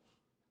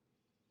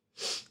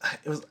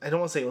 I don't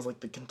want to say it was, like,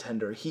 the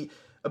contender. He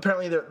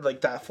apparently,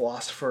 that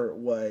philosopher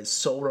was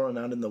so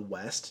renowned in the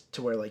West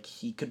to where, like,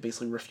 he could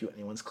basically refute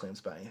anyone's claims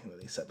about anything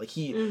that they said. Like,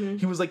 he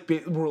was, like,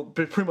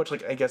 pretty much,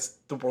 like, I guess,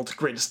 the world's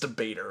greatest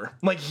debater.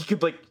 Like, he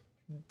could, like,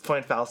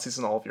 find fallacies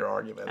in all of your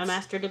arguments. A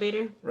master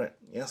debater? Right.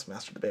 Yes,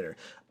 master debater.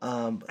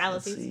 Fallacies.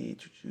 Let's see.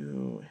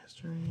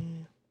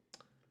 History.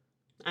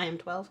 I am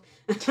 12.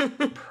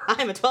 I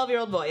am a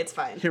 12-year-old boy. It's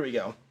fine. Here we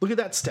go. Look at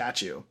that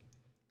statue.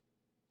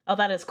 Oh,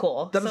 that is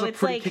cool. That is a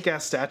pretty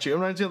kick-ass statue. It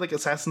reminds me of, like,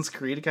 Assassin's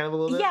Creed kind of a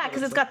little bit. Yeah,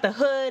 because it's got the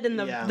hood and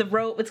the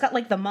robe. It's got,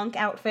 like, the monk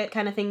outfit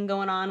kind of thing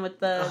going on with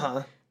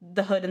the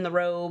hood and the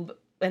robe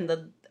and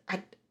the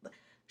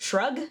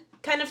shrug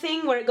kind of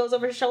thing where it goes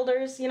over his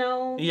shoulders, you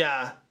know?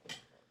 Yeah.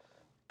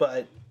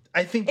 But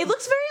I think... It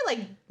looks very,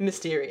 like,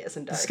 mysterious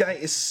and dark. This guy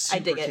is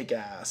super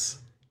kick-ass.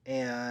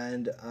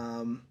 And,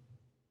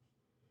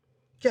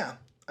 yeah,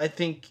 I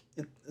think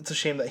it's a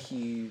shame that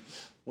he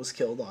was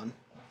killed on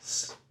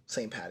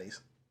St. Patty's.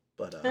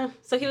 But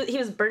so he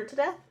was burnt to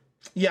death?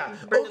 Yeah.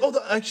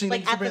 Actually,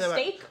 like at the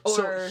stake, or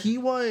so he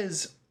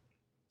was.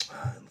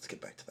 Let's get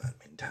back to that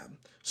main tab.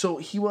 So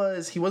he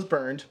was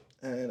burned,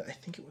 and I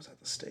think it was at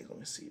the stake. Let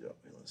me see.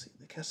 Let's see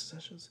the cast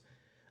sessions.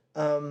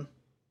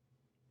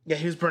 Yeah,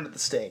 he was burned at the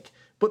stake.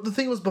 But the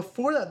thing was,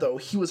 before that though,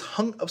 he was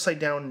hung upside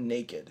down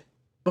naked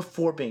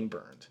before being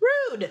burned.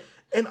 Rude.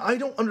 And I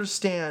don't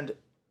understand.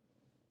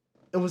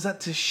 Was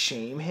that to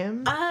shame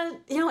him?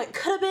 It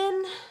could have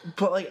been.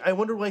 But, like, I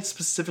wonder why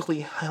specifically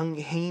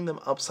hanging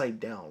them upside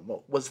down.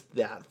 What was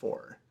that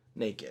for?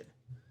 Naked.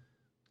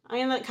 I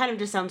mean, that kind of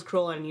just sounds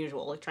cruel and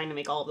unusual, like trying to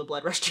make all of the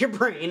blood rush to your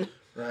brain.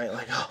 Right,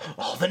 like,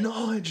 all the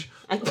knowledge.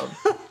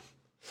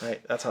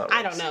 Right, that's how it works.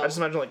 I don't know. I just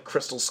imagine, like,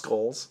 crystal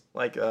skulls.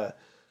 Like,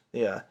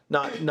 yeah.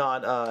 Not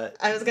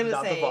I was gonna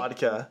not say. the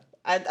vodka.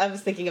 I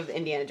was thinking of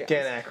Indiana Jones.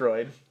 Dan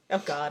Aykroyd.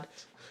 Oh, God.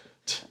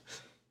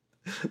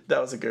 That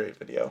was a great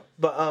video.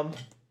 But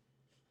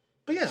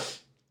yeah,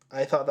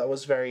 I thought that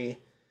was very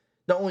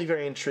not only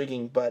very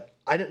intriguing, but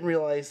I didn't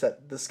realize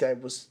that this guy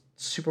was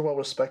super well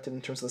respected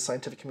in terms of the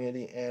scientific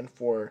community and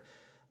for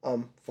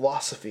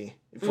philosophy,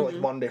 for like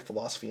modern day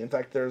philosophy. In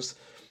fact, there's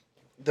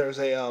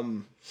a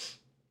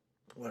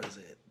what is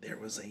it? There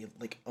was a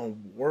like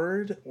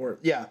award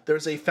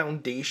there's a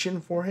foundation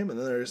for him, and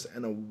then there's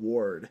an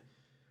award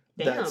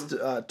that's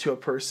to a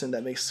person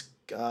that makes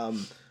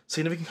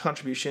significant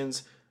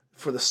contributions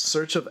for the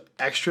search of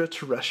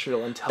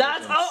extraterrestrial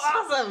intelligence. That's so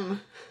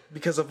awesome!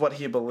 Because of what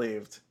he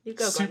believed. You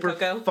go, super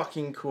Coco.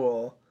 fucking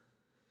cool.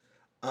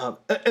 And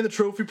the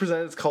trophy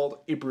presented is called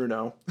a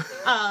Bruno.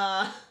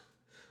 But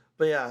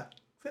yeah,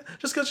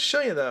 just goes to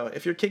show you though,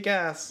 if you're kick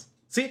ass.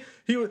 See,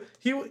 he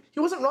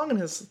wasn't wrong in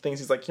his things.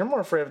 He's like, you're more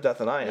afraid of death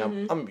than I am.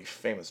 I'm gonna be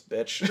famous,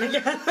 bitch.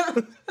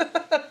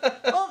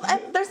 Well,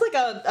 there's like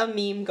a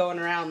meme going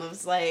around that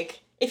was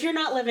like, if you're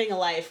not living a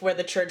life where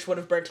the church would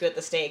have burnt you at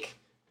the stake,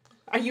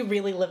 are you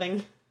really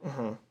living?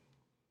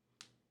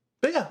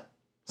 But yeah,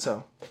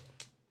 so.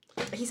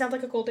 He sounds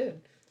like a cool dude.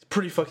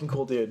 Pretty fucking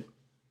cool dude.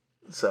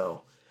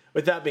 So,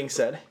 with that being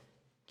said,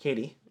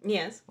 Katie.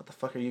 Yes. What the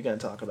fuck are you gonna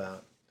talk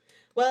about?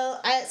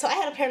 Well, I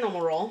had a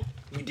paranormal roll.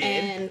 You did?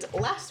 And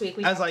last week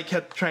As I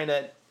kept trying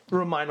to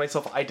remind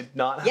myself I did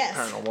not have a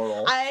paranormal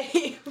roll.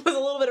 I was a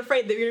little bit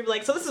afraid that you were going to be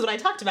like, so this is what I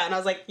talked about. And I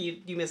was like,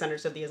 you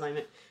misunderstood the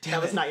assignment.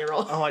 That was not your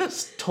roll. Oh, I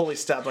just totally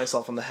stabbed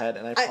myself on the head,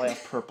 and I probably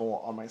have purple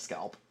on my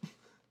scalp.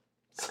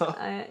 So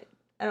I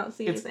don't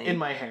see it's anything. in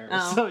my hair.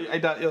 Oh. So I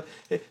don't.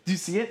 Do you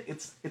see it?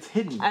 It's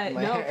hidden in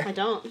my hair. No, I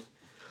don't.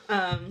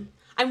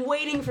 I'm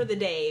waiting for the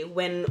day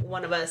when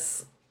one of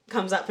us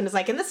comes up and is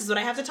like, and this is what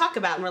I have to talk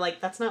about. And we're like,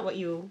 that's not what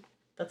you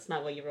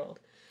rolled.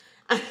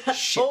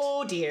 Shit.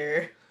 Oh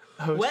dear.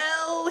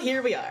 Well,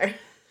 here we are.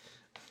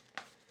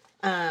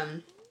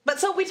 But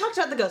so we talked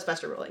about the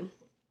Ghostbuster ruling.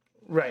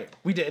 Right,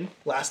 we did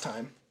last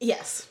time.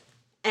 Yes.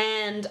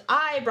 And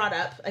I brought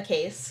up a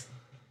case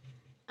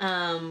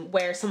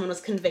where someone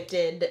was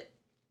convicted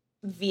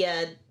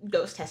via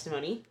ghost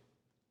testimony.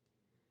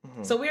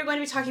 So we are going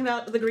to be talking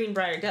about the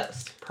Greenbrier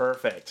ghost.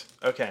 Perfect.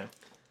 Okay.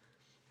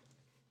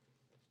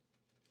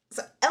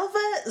 So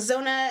Elva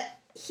Zona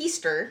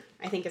Heister,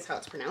 I think is how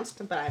it's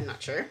pronounced, but I'm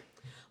not sure,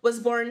 was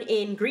born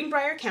in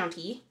Greenbrier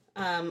County.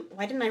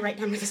 Why didn't I write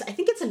down this? I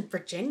think it's in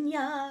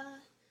Virginia.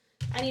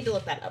 I need to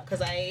look that up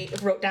because I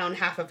wrote down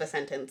half of a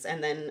sentence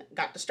and then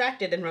got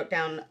distracted and wrote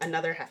down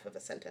another half of a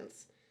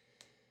sentence.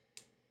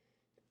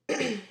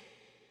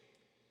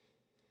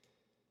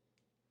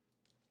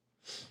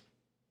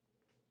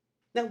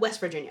 No, West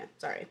Virginia.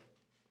 Sorry.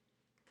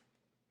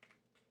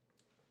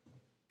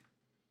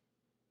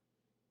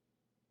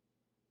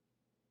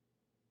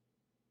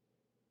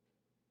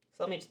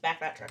 So let me just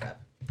back that truck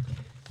up.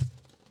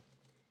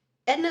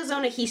 Edna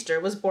Zona Heister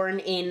was born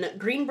in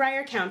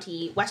Greenbrier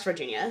County, West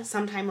Virginia,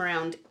 sometime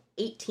around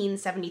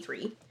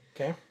 1873.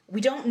 Okay. We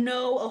don't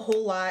know a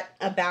whole lot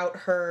about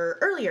her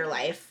earlier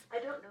life. I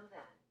don't know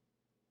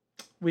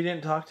that. We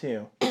didn't talk to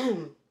you.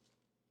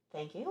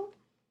 Thank you.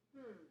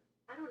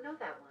 I don't know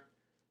that one.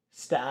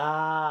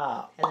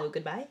 Stop. Hello,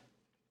 goodbye.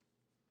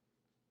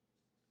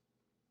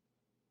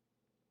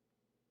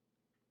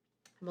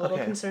 I'm a little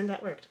concerned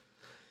that worked.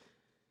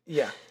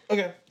 Yeah.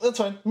 Okay, that's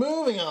fine.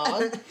 Moving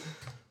on.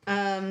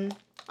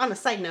 On a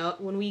side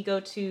note, when we go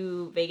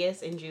to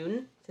Vegas in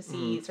June to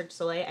see Cirque du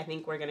Soleil, I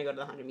think we're going to go to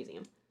the Haunted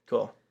Museum.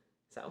 Cool.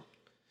 So.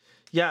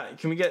 Yeah,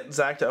 can we get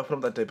Zach to open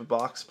up that diaper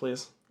box,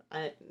 please?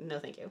 No,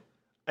 thank you.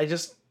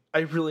 I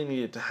really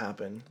need it to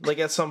happen. Like,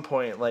 at some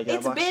point, like...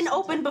 It's been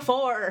open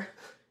before!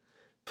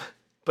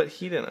 But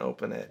he didn't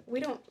open it. We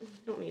don't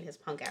need his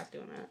punk ass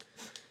doing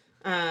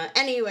that.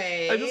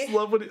 Anyway... I just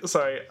love what he...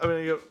 Sorry, I'm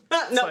gonna go...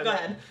 No, go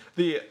ahead.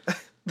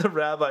 The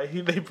rabbi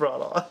they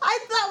brought on... I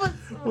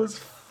thought was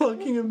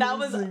fucking amazing. That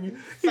was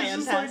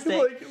fantastic.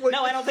 Like,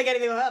 no, I don't think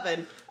anything will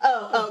happen.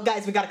 Oh,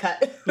 guys, we gotta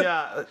cut.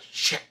 Yeah,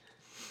 shit.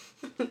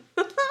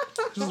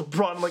 Just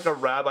brought in like a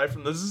rabbi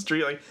from the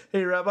street, like,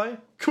 hey, rabbi,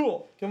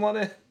 cool, come on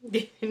in.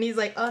 And he's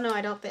like, oh, no,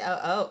 I don't think,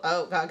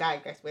 God,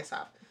 guys, we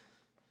stop.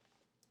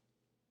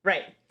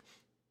 Right.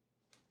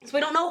 So we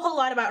don't know a whole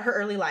lot about her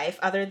early life,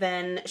 other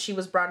than she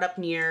was brought up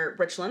near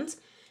Richlands,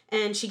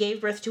 and she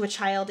gave birth to a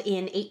child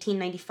in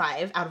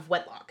 1895 out of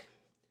wedlock.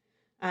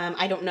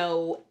 I don't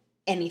know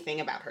anything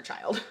about her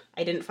child.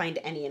 I didn't find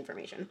any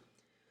information.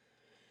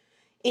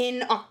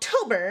 In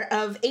October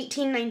of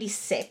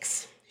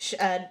 1896,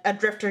 a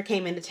drifter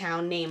came into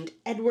town named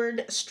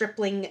Edward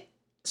Stripling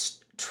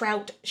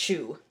Trout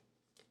Shoe.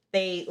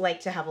 They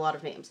like to have a lot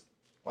of names.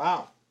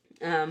 Wow.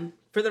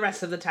 For the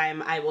rest of the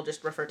time, I will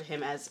just refer to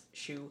him as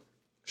Shoe.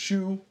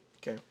 Shoe.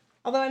 Okay.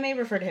 Although I may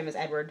refer to him as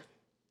Edward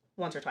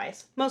once or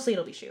twice. Mostly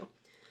it'll be Shoe.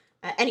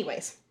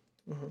 Anyways,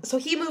 so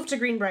he moved to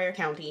Greenbrier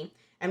County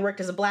and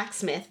worked as a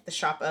blacksmith at the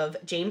shop of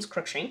James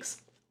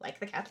Crookshanks, like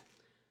the cat.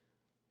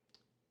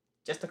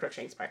 Just the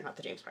Crookshanks part, not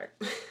the James part.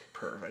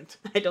 Perfect.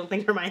 I don't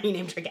think Hermione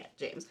named her cat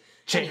James.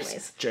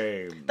 Anyways,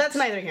 James. that's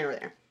neither here nor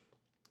there.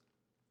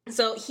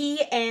 So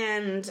he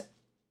and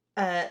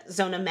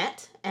Zona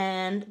met,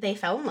 and they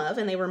fell in love,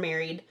 and they were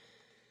married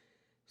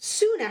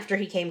soon after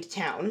he came to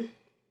town.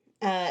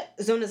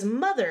 Zona's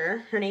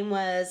mother, her name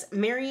was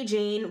Mary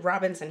Jane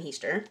Robinson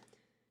Heaster.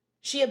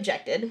 She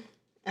objected.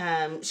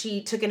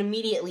 She took an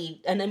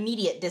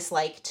immediate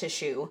dislike to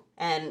Shu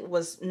and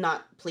was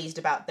not pleased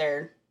about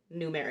their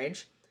new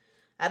marriage.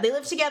 They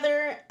lived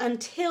together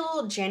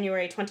until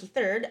January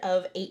 23rd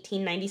of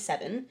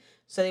 1897,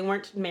 so they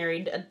weren't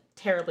married a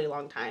terribly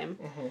long time,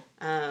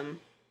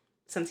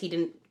 since he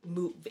didn't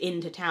move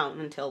into town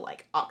until,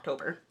 like,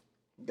 October.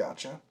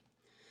 Gotcha.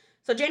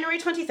 So January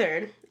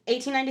 23rd,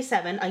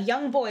 1897, a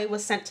young boy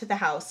was sent to the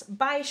house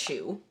by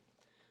Shu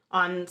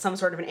on some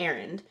sort of an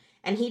errand,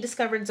 and he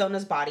discovered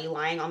Zona's body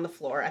lying on the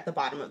floor at the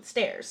bottom of the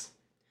stairs.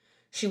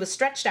 She was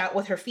stretched out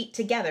with her feet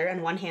together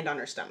and one hand on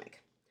her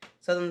stomach.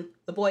 So then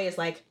the boy is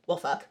like, well,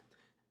 fuck.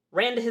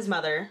 Ran to his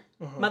mother.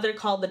 Mother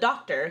called the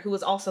doctor, who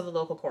was also the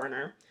local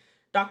coroner.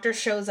 Doctor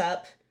shows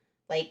up,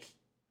 like,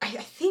 I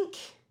think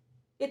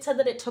it said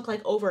that it took,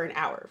 like, over an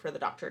hour for the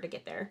doctor to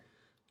get there.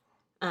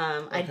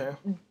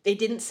 They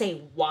didn't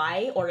say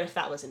why or if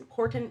that was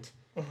important,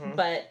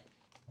 but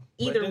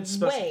either way... It did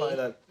specify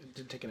that it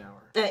did take an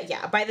hour.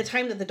 Yeah, by the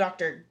time that the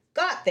doctor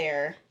got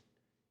there...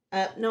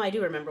 no, I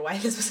do remember why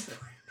this was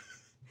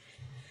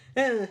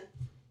important.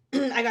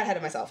 I got ahead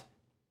of myself.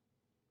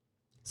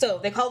 So,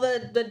 they call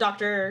the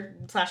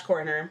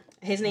doctor/coroner.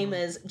 His name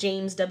is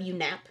James W.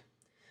 Knapp.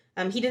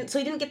 He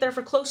didn't get there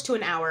for close to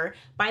an hour.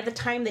 By the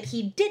time that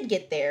he did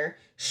get there,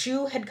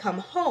 Shu had come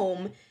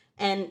home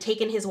and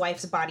taken his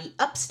wife's body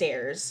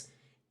upstairs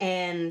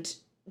and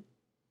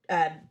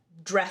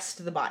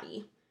dressed the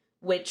body,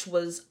 which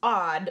was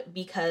odd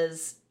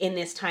because in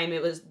this time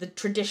it was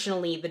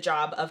traditionally the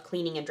job of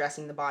cleaning and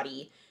dressing the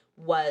body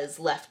was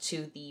left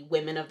to the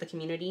women of the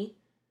community.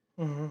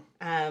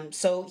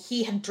 So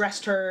he had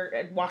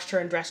washed her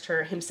and dressed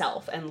her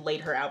himself and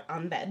laid her out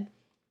on bed.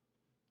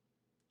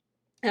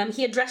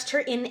 He had dressed her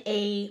in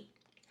a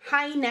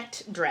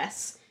high-necked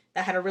dress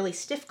that had a really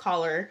stiff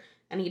collar,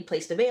 and he'd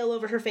placed a veil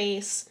over her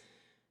face.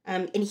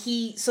 So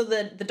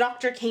the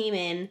doctor came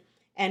in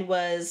and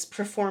was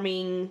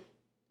performing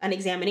an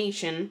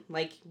examination,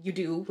 like you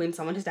do when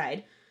someone has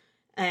died,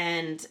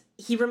 and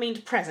he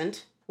remained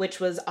present,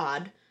 which was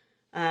odd,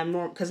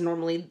 because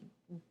normally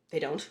they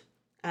don't.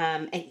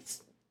 And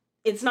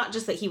it's not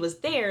just that he was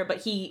there, but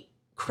he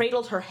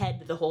cradled her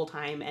head the whole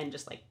time and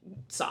just, like,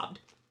 sobbed.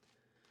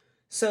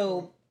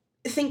 So,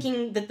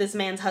 thinking that this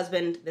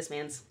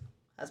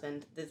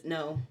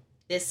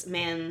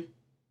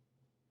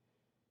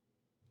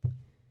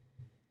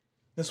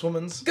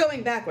woman's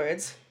going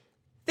backwards,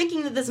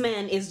 thinking that this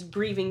man is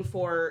grieving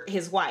for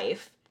his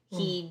wife,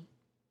 he,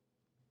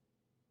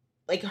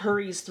 like,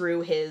 hurries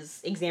through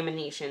his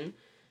examination,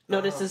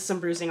 notices some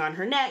bruising on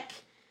her neck,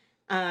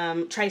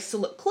 tries to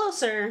look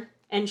closer,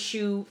 and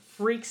Shu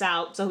freaks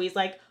out, so he's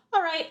like,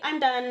 all right, I'm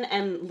done,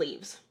 and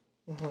leaves.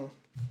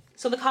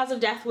 So the cause of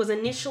death was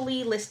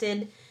initially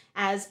listed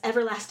as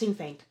everlasting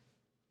faint.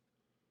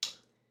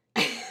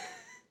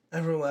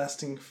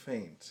 Everlasting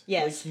faint?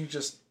 Yes. Like you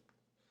just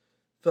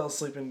fell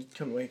asleep and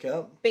couldn't wake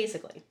up?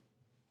 Basically.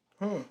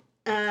 And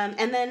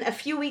then a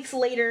few weeks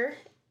later,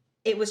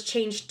 it was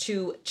changed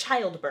to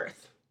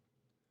childbirth.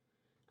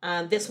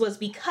 This was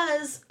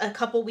because a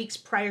couple weeks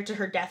prior to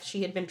her death,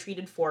 she had been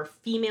treated for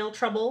female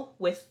trouble,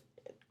 with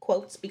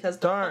quotes, because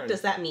the fuck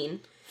does that mean?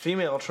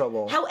 Female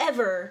trouble.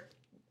 However,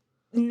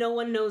 no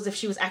one knows if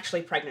she was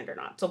actually pregnant or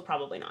not, so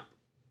probably not.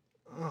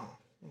 Oh,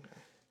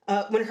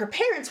 okay. When her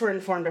parents were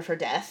informed of her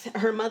death,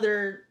 her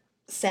mother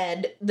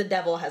said the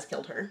devil has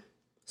killed her.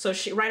 So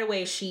right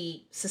away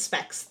she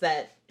suspects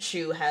that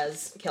Shu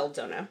has killed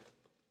Zona.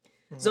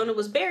 Zona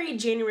was buried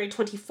January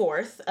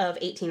 24th of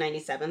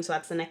 1897, so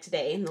that's the next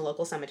day in the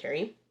local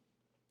cemetery.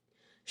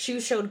 Shu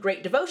showed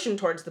great devotion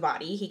towards the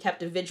body. He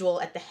kept a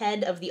vigil at the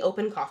head of the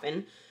open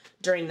coffin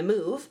during the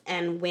move,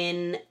 and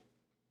when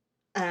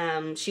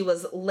she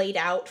was laid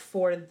out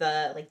for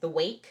the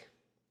wake,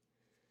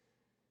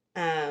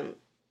 I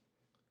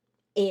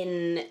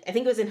think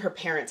it was in her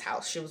parents'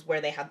 house. She was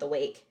where they had the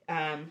wake.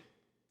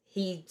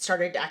 He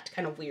started to act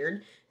kind of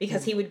weird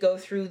because he would go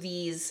through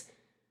these,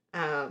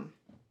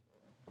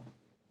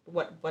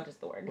 what is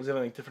the word? Was he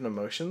having, like, different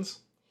emotions?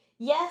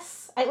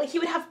 Yes. He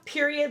would have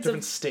periods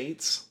different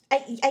states?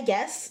 I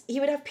guess. He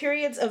would have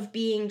periods of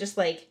being just,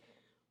 like,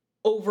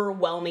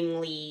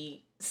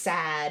 overwhelmingly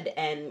sad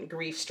and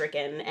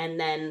grief-stricken, and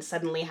then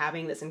suddenly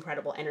having this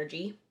incredible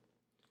energy.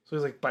 So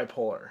he's, like,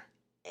 bipolar?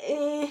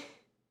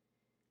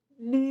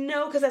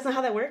 No, because that's not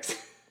how that works.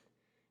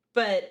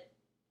 But...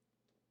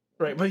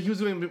 Right, but he was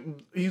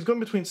going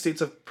between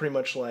states of pretty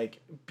much, like,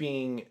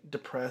 being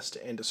depressed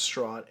and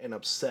distraught and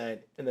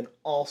upset, and then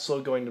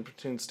also going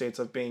between states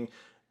of being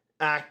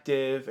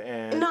active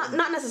and... Not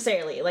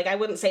necessarily. Like, I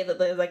wouldn't say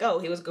that, like,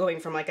 he was going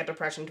from, like, a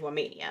depression to a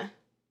mania.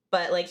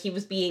 But, like, he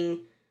was being,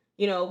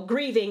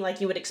 grieving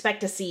like you would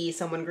expect to see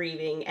someone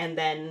grieving, and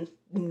then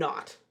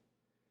not.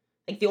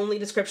 Like, the only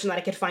description that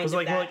I could find was it,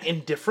 like, more like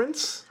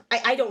indifference?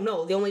 I don't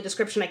know. The only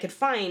description I could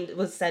find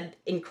was said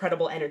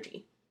incredible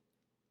energy.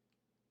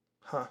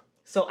 Huh.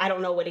 So I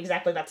don't know what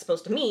exactly that's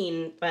supposed to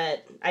mean,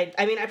 but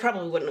I mean, I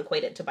probably wouldn't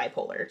equate it to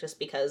bipolar just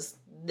because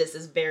this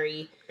is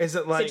very Is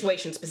it like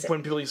situation specific.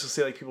 when people used to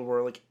say like people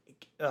were like,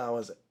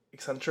 was it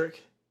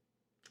eccentric?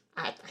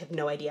 I have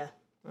no idea.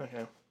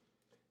 Okay.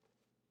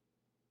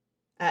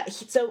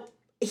 So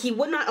he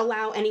would not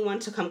allow anyone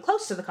to come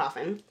close to the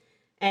coffin,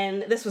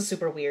 and this was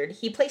super weird.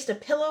 He placed a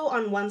pillow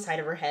on one side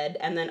of her head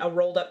and then a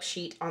rolled up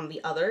sheet on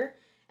the other.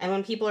 And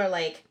when people are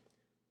like,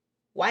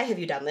 "Why have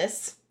you done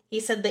this?" he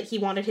said that he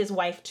wanted his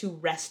wife to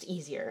rest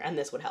easier, and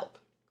this would help.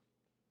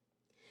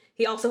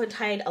 He also had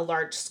tied a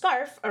large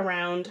scarf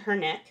around her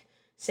neck,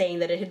 saying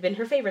that it had been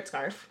her favorite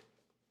scarf.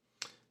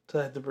 To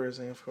hide the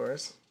bruising, of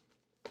course.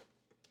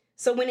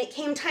 So when it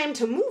came time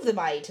to move the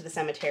body to the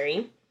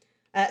cemetery,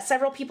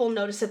 several people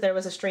noticed that there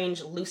was a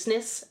strange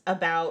looseness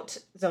about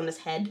Zona's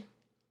head.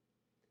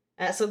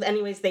 So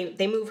anyways,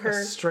 they move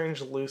her... A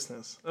strange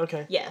looseness.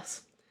 Okay.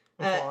 Yes.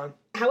 On.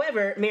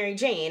 However, Mary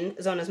Jane,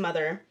 Zona's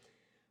mother,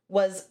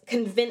 was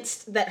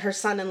convinced that her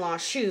son-in-law,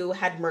 Shu,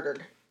 had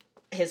murdered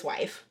his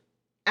wife.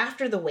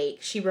 After the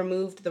wake, she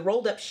removed the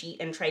rolled-up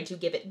sheet and tried to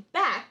give it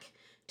back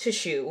to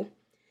Shu,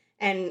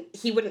 and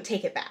he wouldn't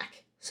take it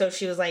back. So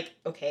she was like,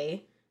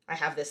 okay, I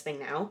have this thing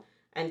now.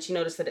 And she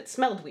noticed that it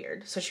smelled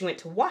weird, so she went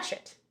to wash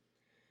it.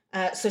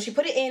 So she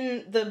put it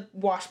in the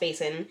wash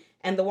basin,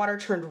 and the water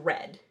turned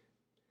red.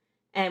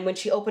 And when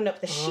she opened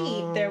up the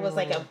sheet, there was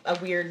like a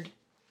weird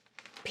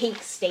pink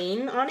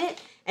stain on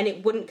it, and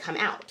it wouldn't come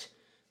out.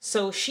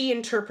 So she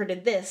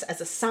interpreted this as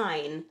a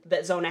sign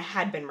that Zona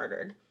had been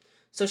murdered.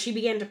 So she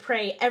began to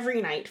pray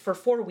every night for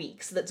 4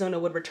 weeks that Zona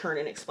would return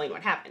and explain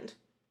what happened.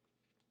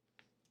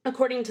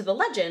 According to the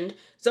legend,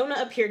 Zona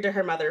appeared to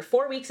her mother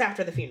 4 weeks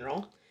after the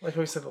funeral. Like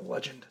we said, the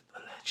legend. The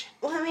legend.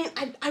 Well, I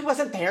mean, I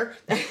wasn't there.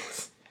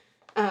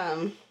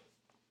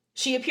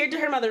 She appeared to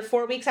her mother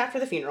 4 weeks after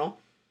the funeral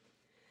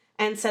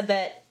and said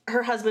that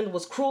her husband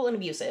was cruel and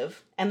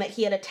abusive and that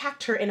he had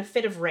attacked her in a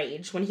fit of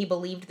rage when he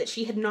believed that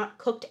she had not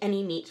cooked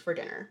any meat for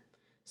dinner.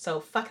 So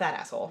fuck that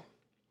asshole.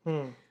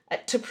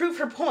 To prove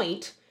her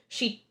point,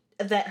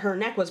 that her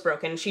neck was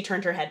broken, she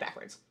turned her head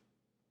backwards.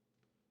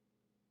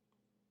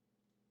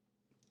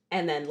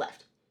 And then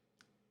left.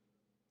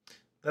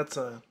 That's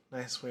a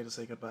nice way to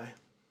say goodbye.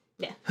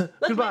 Yeah. Look,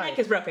 Goodbye. my neck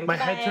is broken. My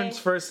Goodbye. head turns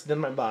first, then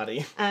my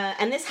body.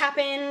 And this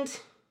happened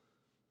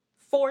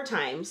 4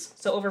 times,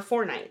 so over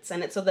 4 nights.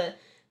 And so the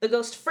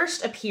ghost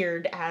first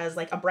appeared as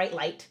like a bright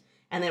light,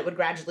 and then it would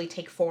gradually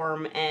take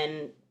form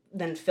and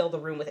then fill the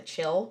room with a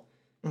chill.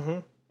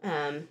 And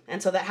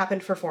so that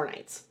happened for 4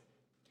 nights.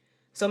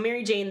 So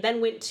Mary Jane then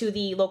went to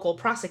the local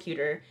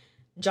prosecutor,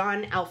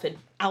 John Alfred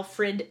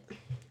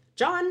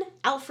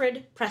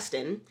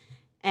Preston,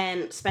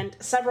 and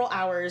spent several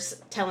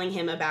hours telling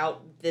him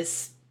about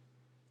this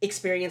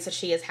experience that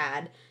she has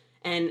had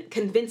and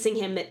convincing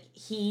him that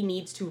he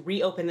needs to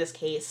reopen this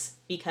case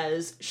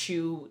because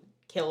Shu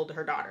killed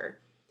her daughter.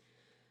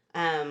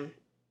 I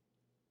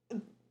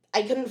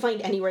couldn't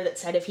find anywhere that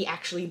said if he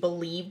actually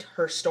believed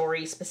her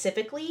story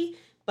specifically,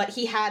 but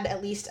he had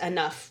at least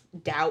enough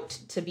doubt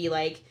to be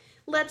like,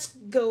 let's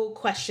go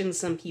question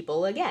some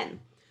people again.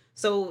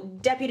 So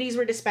deputies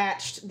were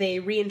dispatched. They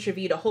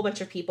re-interviewed a whole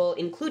bunch of people,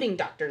 including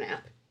Dr.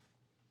 Knapp.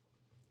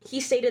 He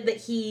stated that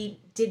he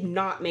did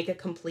not make a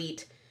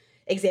complete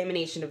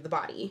examination of the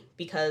body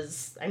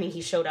because, I mean,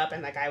 he showed up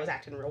and that guy was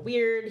acting real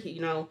weird.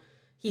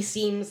 He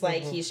seems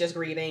like he's just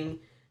grieving.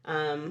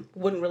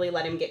 Wouldn't really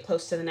let him get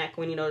close to the neck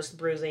when you notice the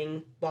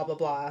bruising, blah, blah,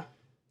 blah.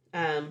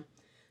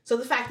 So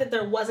the fact that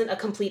there wasn't a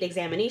complete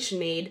examination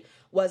made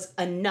was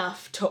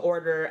enough to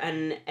order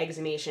an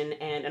exhumation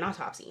and an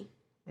autopsy.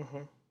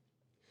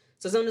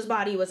 So Zona's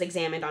body was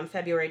examined on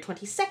February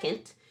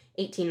 22nd,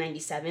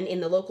 1897, in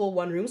the local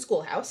one-room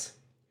schoolhouse.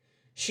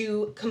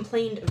 Shu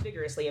complained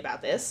vigorously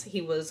about this.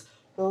 He was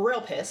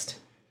real pissed.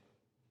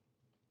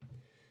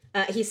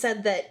 He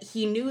said that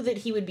he knew that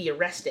he would be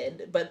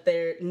arrested, but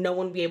no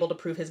one would be able to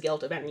prove his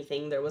guilt of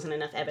anything. There wasn't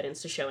enough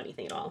evidence to show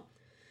anything at all.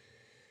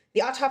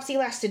 The autopsy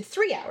lasted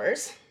 3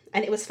 hours,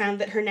 and it was found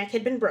that her neck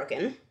had been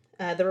broken.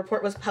 The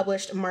report was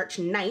published March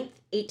 9th,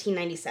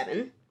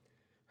 1897.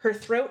 Her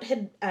throat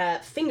had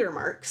finger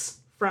marks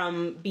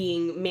from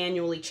being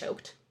manually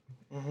choked.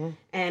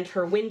 And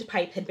her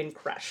windpipe had been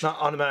crushed. Not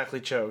automatically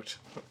choked.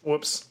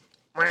 Whoops.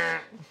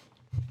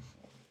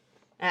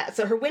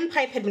 So her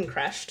windpipe had been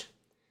crushed,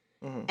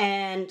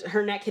 and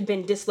her neck had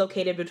been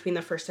dislocated between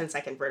the first and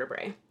second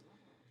vertebrae.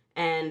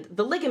 And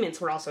the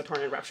ligaments were also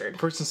torn and ruptured.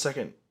 First and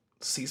second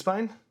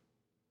C-spine?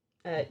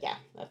 Yeah,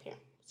 up here.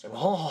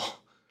 Oh.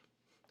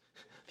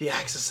 The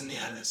axis and the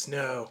atlas,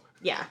 no.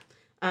 Yeah.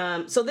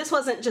 So this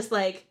wasn't just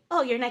like,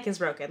 oh, your neck is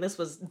broken. This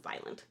was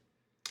violent.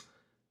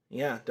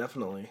 Yeah,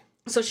 definitely.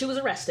 So she was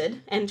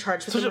arrested and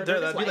charged with the murder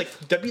of his wife.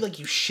 That'd be like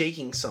you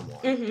shaking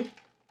someone.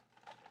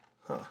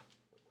 Huh.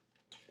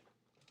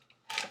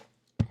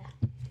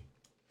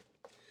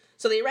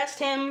 So they arrest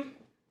him,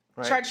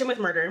 charged him with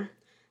murder.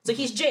 So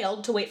he's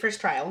jailed to wait for his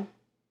trial.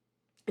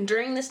 And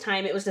during this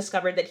time, it was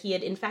discovered that he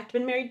had in fact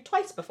been married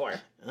twice before.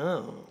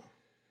 Oh.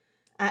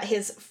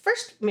 His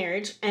first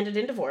marriage ended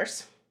in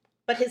divorce.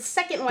 But his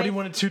second But he wife,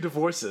 wanted 2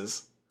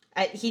 divorces.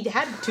 he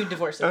had 2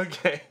 divorces.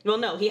 Okay. Well,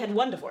 no, he had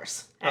 1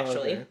 divorce,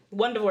 actually. okay.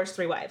 1 divorce,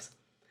 3 wives.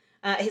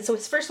 So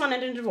his first one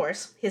ended in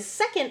divorce. His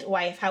second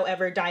wife,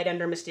 however, died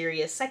under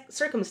mysterious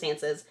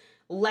circumstances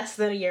less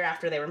than a year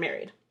after they were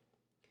married.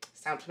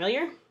 Sound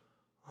familiar?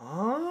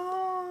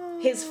 Oh.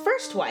 His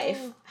first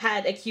wife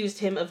had accused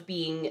him of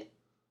being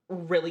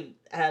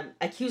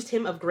accused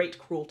him of great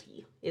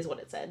cruelty, is what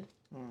it said.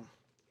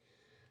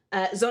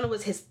 Zona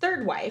was his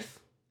third wife.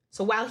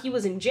 So while he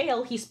was in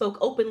jail, he spoke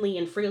openly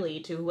and freely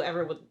to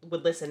whoever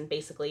would listen,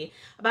 basically,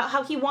 about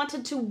how he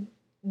wanted to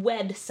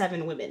wed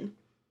 7 women.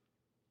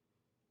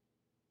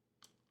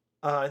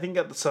 I think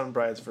got the 7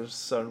 brides for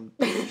 7.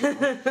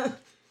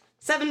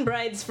 7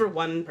 brides for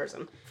 1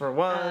 person. For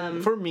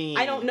one. For me.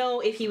 I don't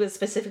know if he was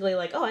specifically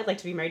like, oh, I'd like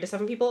to be married to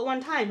 7 people at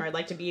one time, or I'd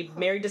like to be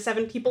married to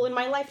 7 people in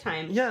my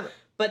lifetime. Yeah.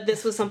 But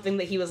this was something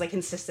that he was, like,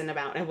 consistent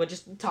about and would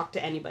just talk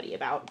to anybody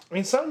about. I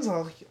mean, 7's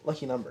a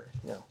lucky number.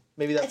 You know,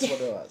 maybe that's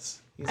what it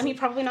was. I mean,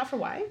 probably not for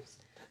wives.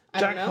 I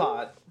don't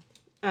know.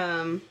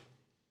 Jackpot.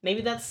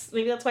 Maybe that's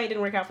why it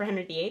didn't work out for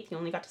Henry VIII. He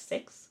only got to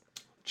 6.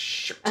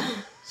 Shoot.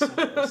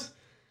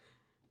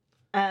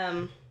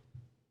 And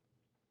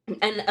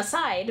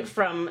aside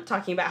from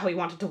talking about how he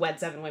wanted to wed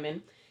 7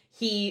 women,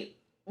 he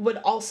would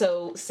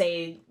also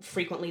say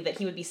frequently that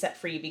he would be set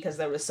free because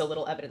there was so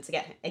little evidence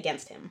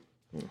against him.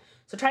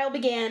 So trial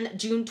began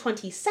June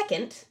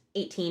 22nd,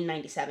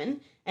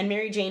 1897, and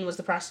Mary Jane was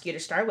the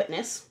prosecutor's star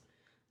witness.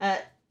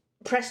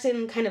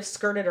 Preston kind of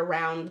skirted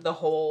around the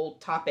whole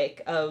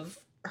topic of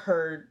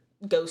her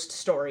ghost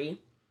story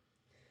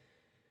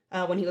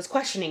when he was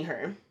questioning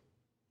her.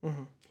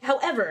 Mm-hmm.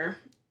 However,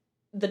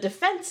 the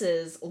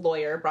defense's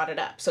lawyer brought it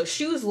up. So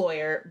Shu's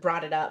lawyer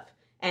brought it up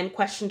and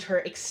questioned her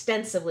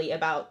extensively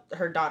about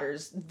her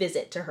daughter's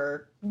visit to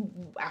her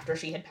after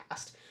she had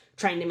passed,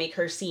 trying to make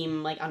her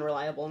seem like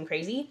unreliable and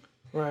crazy.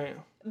 Right.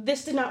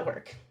 This did not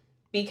work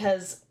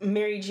because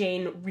Mary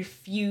Jane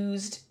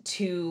refused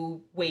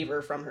to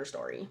waver from her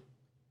story.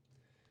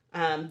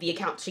 The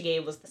account she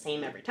gave was the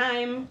same every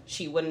time.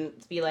 She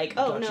wouldn't be like,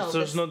 oh, Gotcha. no. So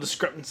there's no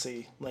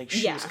discrepancy. Like,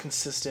 she was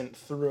consistent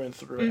through and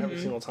through every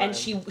single time. And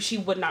she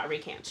would not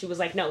recant. She was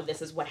like, no,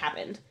 this is what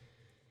happened.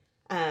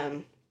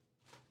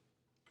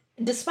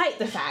 Despite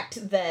the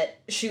fact that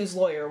Shu's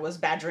lawyer was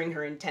badgering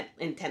her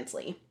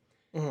intensely.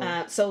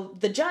 So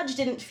the judge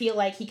didn't feel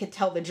like he could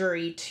tell the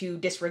jury to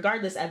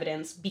disregard this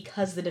evidence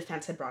because the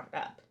defense had brought it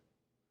up.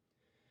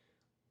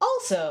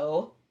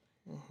 Also,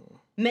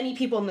 many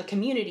people in the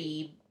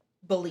community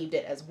believed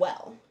it as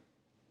well.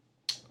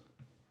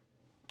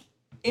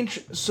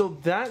 So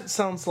that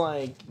sounds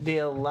like they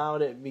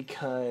allowed it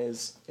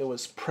because it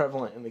was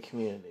prevalent in the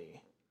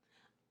community.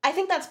 I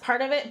think that's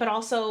part of it, but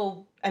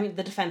also, I mean,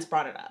 the defense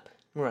brought it up.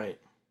 Right.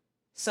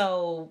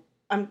 So,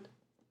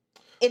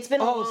 it's been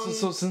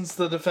so since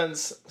the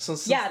defense...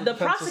 the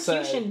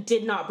prosecution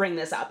did not bring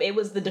this up. It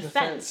was the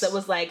defense that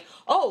was like,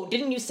 oh,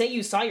 didn't you say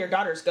you saw your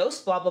daughter's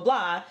ghost, blah, blah,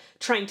 blah,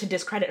 trying to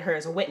discredit her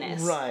as a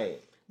witness. Right.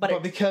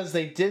 But because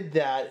they did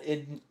that,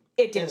 it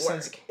didn't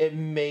work. It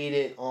made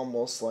it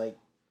almost like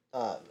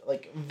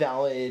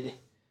valid...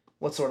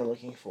 What's the word I'm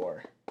looking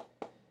for?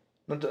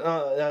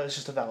 That was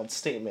just a valid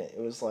statement.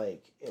 It was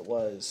like, it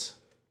was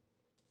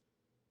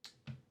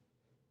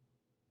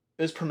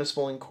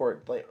permissible in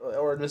court,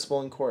 or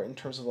admissible in court in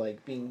terms of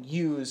like being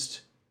used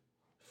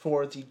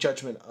for the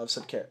judgment of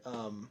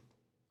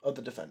of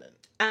the defendant.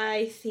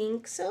 I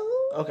think so.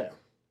 Okay.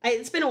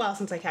 It's been a while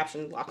since I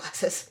captioned law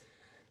classes,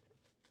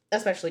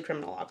 especially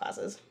criminal law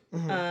classes.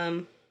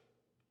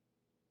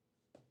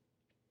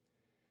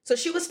 So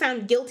she was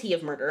found guilty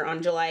of murder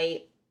on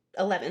July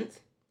 11th,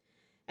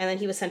 and then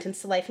he was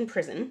sentenced to life in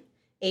prison.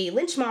 A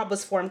lynch mob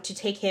was formed to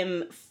take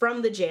him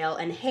from the jail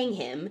and hang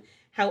him.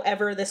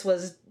 However, this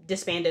was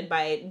disbanded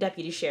by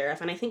deputy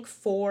sheriff, and I think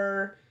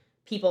 4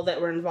 people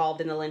that were involved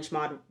in the lynch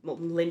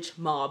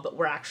mob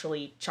were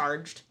actually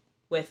charged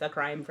with a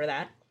crime for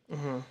that.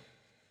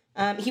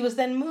 He was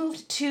then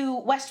moved to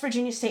West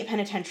Virginia State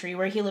Penitentiary,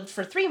 where he lived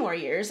for 3 more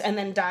years, and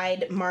then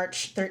died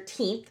March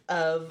 13th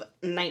of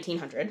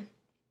 1900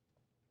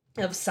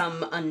 of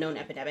some unknown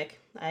epidemic.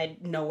 I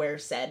nowhere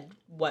said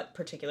what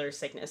particular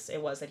sickness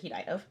it was that he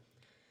died of.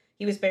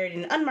 He was buried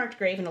in an unmarked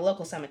grave in a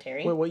local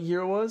cemetery. Wait, what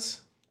year it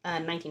was?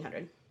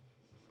 1900.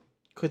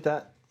 Quit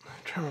that. I'm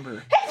trying to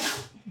remember.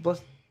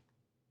 Bless.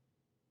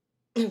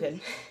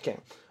 Good. Okay.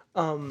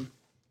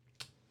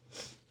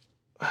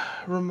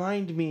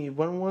 Remind me,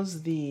 when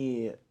was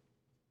the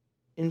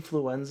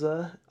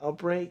influenza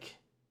outbreak?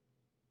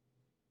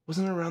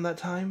 Wasn't it around that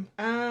time?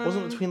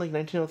 Wasn't it between like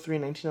 1903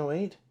 and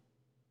 1908?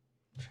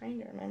 I'm trying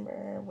to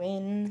remember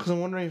when. Because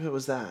I'm wondering if it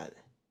was that.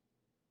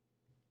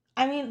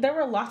 I mean, there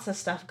were lots of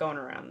stuff going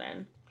around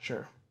then.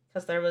 Sure.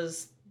 Because there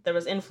was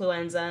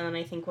influenza, and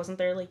I think, wasn't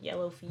there like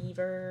yellow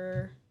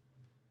fever?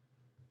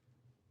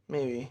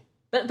 Maybe.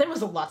 But there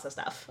was lots of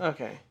stuff.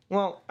 Okay.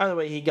 Well, either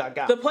way, he got.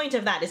 The point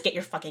of that is get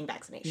your fucking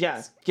vaccinations.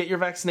 Yeah, get your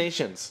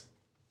vaccinations.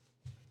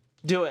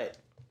 Do it.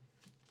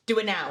 Do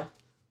it now.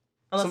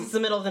 Unless it's the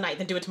middle of the night,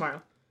 then do it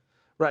tomorrow.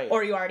 Right.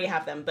 Or you already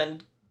have them,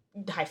 then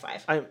high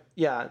five.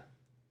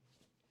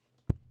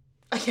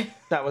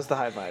 That was the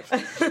high five.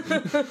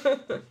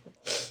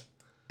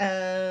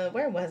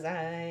 Where was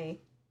I?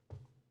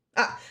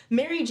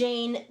 Mary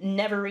Jane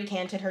never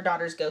recanted her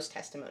daughter's ghost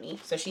testimony,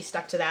 so she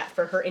stuck to that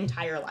for her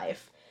entire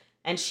life.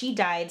 And she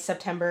died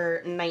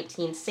September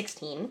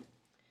 1916,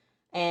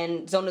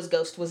 and Zona's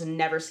ghost was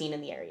never seen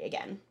in the area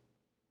again.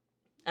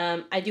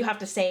 I do have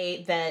to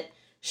say that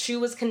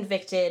Shu was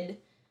convicted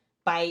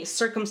by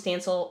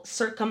circumstantial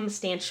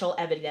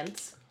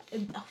evidence. Oh,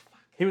 fuck.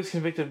 He was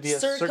convicted via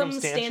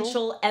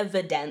circumstantial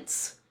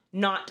evidence,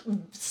 not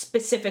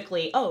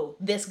specifically, oh,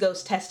 this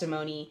ghost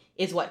testimony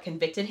is what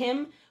convicted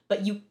him,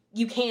 but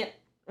you can't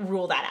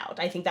rule that out.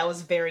 I think that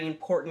was very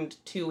important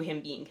to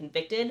him being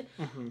convicted.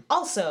 Mm-hmm.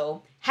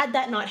 Also, had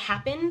that not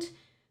happened,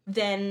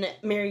 then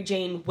Mary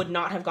Jane would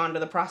not have gone to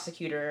the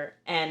prosecutor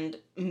and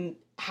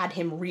had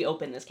him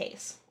reopen this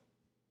case.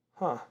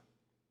 Huh.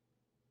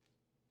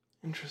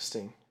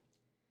 Interesting.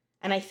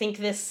 And I think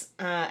this,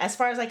 as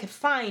far as I could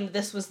find,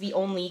 this was the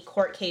only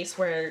court case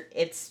where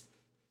it's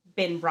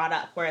been brought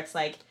up, where it's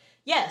like,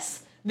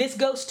 yes, this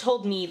ghost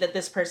told me that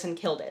this person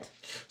killed it.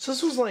 So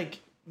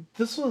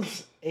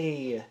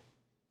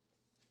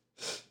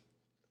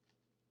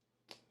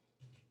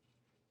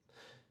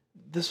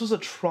this was a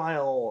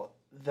trial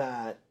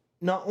that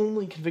not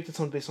only convicted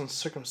someone based on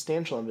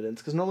circumstantial evidence,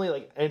 because normally,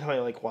 like, anytime I,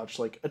 like, watch,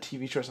 like, a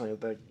TV show or something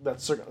like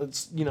that,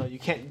 it's, you know, you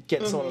can't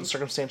get someone on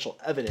circumstantial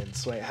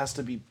evidence, right? It has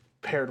to be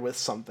paired with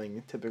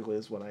something, typically,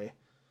 is what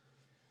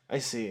I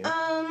see.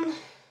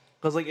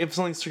 Because, like, if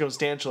something's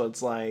circumstantial,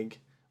 it's like,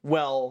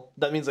 well,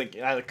 that means, like,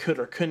 it either could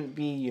or couldn't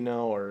be, you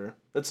know, or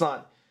it's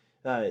not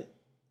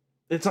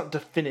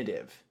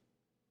definitive.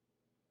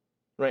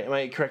 Right? Am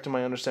I correct in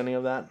my understanding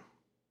of that?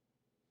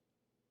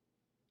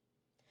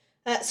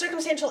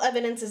 Circumstantial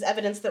evidence is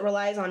evidence that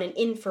relies on an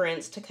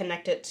inference to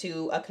connect it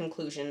to a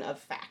conclusion of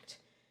fact,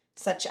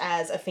 such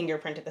as a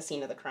fingerprint at the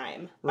scene of the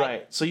crime.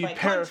 Right. So you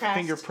pair a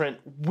fingerprint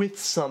with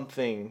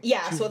something.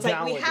 Yeah, so it's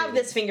like, we validate have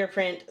this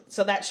fingerprint,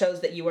 so that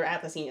shows that you were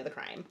at the scene of the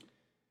crime.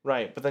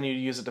 Right, but then you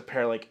use it to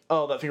pair, like,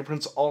 oh, that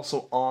fingerprint's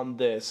also on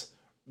this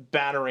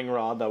battering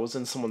rod that was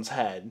in someone's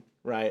head,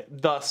 right?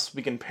 Thus,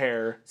 we can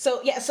pair...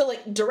 So,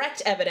 like,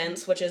 direct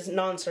evidence, which is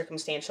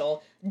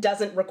non-circumstantial,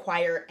 doesn't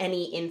require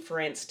any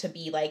inference to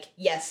be like,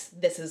 yes,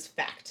 this is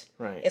fact.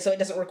 Right. So it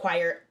doesn't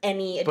require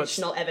any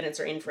additional evidence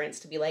or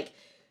inference to be like,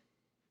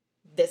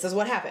 this is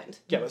what happened.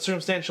 Yeah, but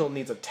circumstantial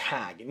needs a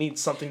tag. It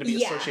needs something to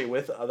be associated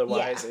with,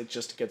 otherwise it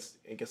just gets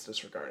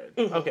disregarded.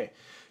 Mm-hmm. Okay,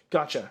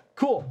 gotcha.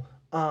 Cool.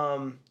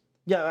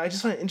 Yeah, I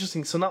just find it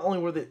interesting. So not only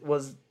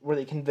were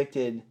they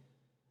convicted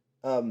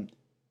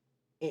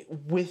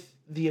with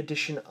the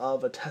addition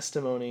of a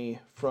testimony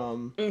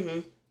from,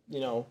 you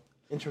know,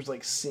 in terms of,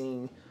 like,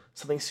 seeing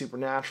something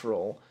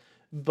supernatural,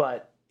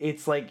 but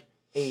it's like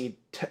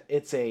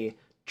it's a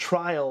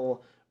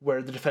trial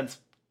where the defense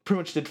pretty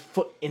much did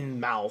foot in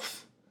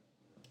mouth.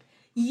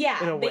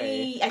 Yeah, in a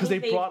way, because they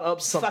brought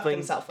up something.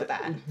 Themselves with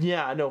that.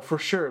 Yeah, no, for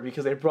sure,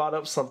 because they brought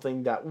up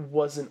something that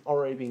wasn't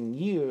already being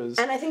used.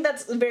 And I think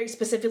that's very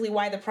specifically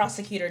why the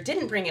prosecutor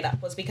didn't bring it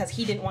up, was because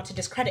he didn't want to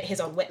discredit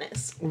his own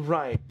witness.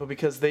 Right, but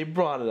because they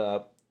brought it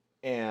up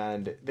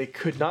and they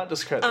could not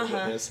discredit the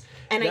witness.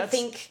 And that's I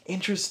think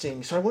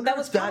interesting. So I wonder that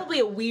was probably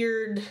a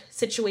weird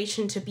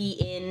situation to be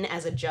in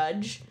as a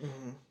judge,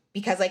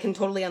 because I can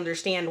totally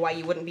understand why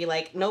you wouldn't be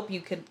like, nope,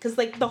 you could, because,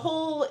 like, the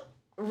whole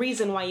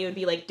reason why you would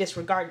be like,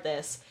 disregard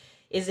this,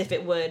 is if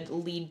it would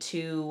lead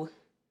to...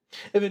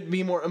 If it'd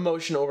be more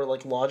emotion over,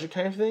 like, logic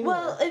kind of thing?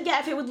 Well, yeah,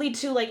 if it would lead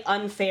to, like,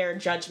 unfair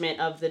judgment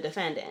of the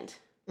defendant.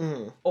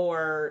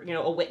 Or, you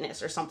know, a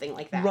witness or something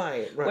like that.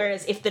 Right.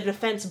 Whereas if the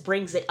defense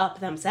brings it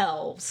up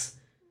themselves...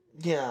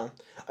 Yeah.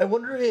 I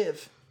wonder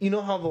if... You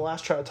know how the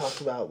last trial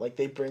talked about, like,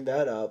 they bring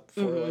that up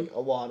for, like, a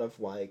lot of,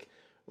 like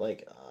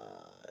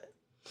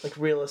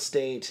real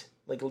estate,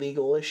 like,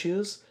 legal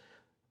issues.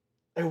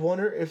 I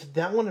wonder if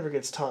that one ever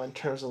gets taught in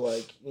terms of,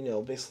 like, you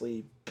know,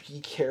 basically be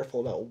careful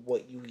about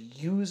what you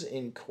use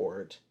in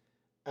court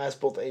as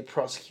both a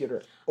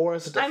prosecutor or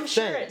as a defense. I'm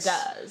sure it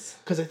does.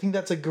 Because I think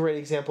that's a great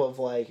example of,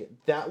 like,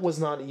 that was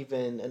not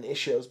even an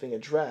issue that was being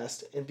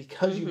addressed, and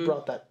because you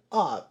brought that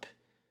up,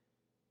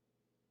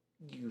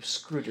 you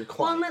screwed your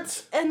client. Well, and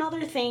that's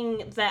another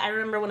thing that I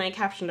remember when I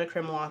captioned a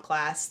crim law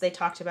class, they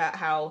talked about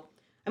how,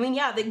 I mean,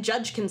 yeah, the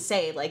judge can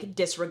say, like,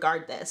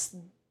 disregard this.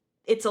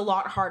 It's a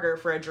lot harder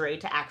for a jury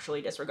to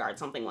actually disregard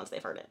something once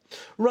they've heard it.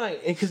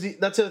 Right, and because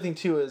that's the other thing,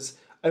 too, is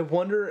I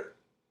wonder...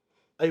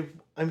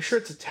 I'm sure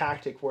it's a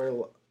tactic where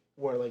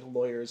like,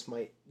 lawyers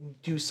might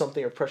do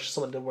something or pressure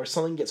someone to where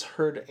something gets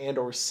heard and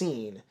or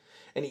seen,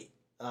 and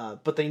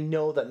but they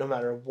know that no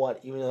matter what,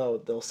 even though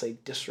they'll say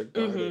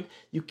disregard it,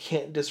 you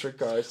can't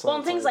disregard something. Well,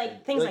 and things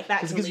like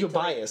that because it gives you a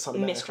bias on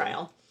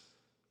mistrial.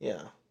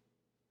 Yeah.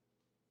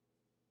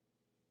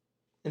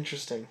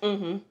 Interesting.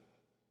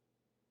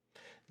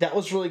 That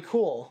was really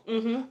cool.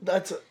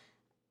 That's.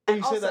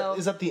 You say that,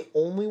 is that the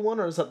only one,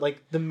 or is that,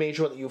 like, the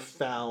major one that you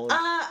found?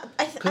 I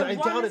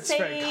doubt it's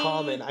very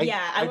common.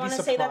 I want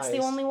to say that's the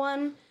only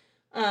one.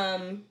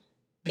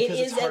 It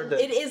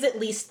is at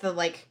least the,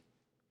 like,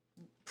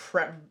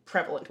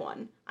 prevalent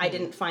one. I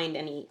didn't find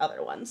any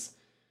other ones.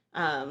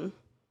 I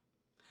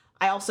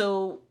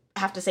also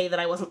have to say that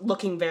I wasn't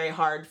looking very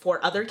hard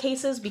for other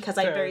cases because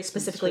I very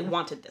specifically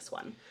wanted this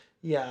one.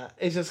 Yeah,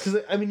 it's just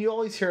because, I mean, you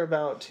always hear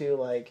about, too,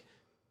 like,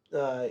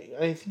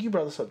 I think you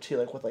brought this up, too,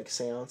 like, with, like,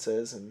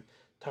 seances and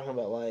talking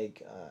about,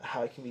 like,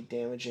 how it can be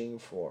damaging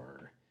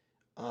for,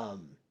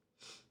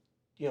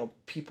 you know,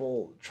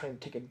 people trying to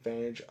take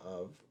advantage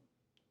of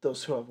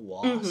those who have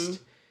lost.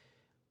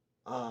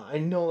 I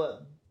know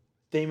that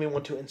they may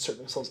want to insert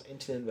themselves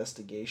into the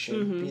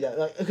investigation, be that,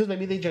 like, because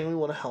maybe they genuinely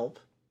want to help,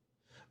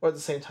 or at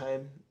the same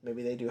time,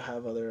 maybe they do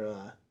have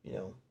other, you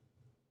know,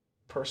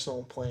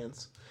 personal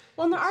plans.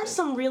 Well, and there are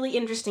some really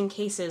interesting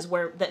cases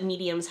that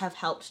mediums have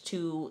helped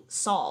to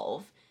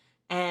solve,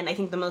 and I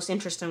think the most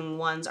interesting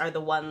ones are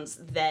the ones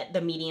that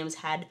the mediums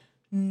had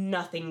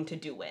nothing to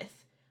do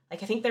with.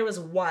 Like, I think there was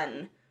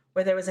one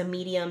where there was a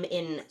medium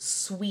in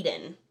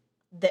Sweden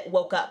that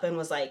woke up and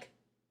was like,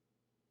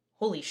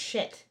 holy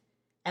shit,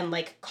 and,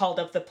 like, called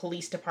up the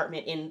police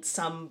department in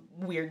some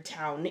weird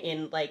town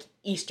in, like,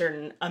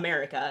 Eastern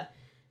America,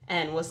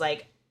 and was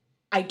like,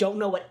 I don't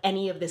know what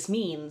any of this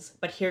means,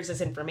 but here's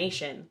this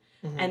information.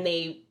 And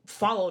they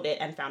followed it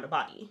and found a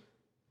body.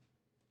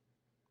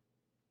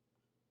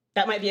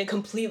 That might be a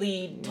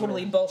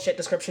totally bullshit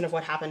description of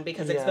what happened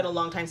because it's been a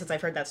long time since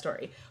I've heard that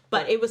story.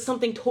 But it was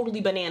something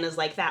totally bananas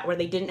like that where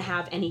they didn't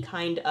have any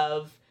kind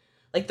of,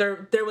 like,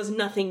 there was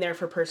nothing there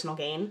for personal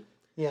gain.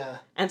 Yeah.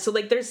 And so,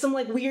 like, there's some,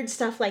 like, weird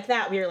stuff like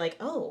that where you're like,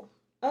 oh.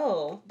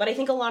 But I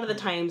think a lot of the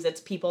times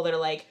it's people that are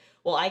like,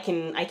 well, I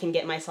can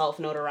get myself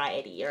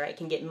notoriety or I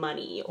can get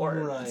money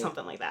or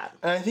something like that.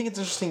 And I think it's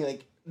interesting,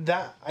 like,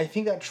 I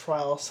think that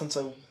trial sets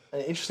an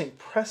interesting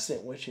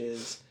precedent, which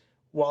is,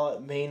 while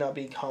it may not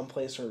be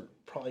commonplace or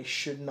probably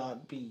should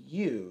not be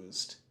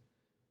used,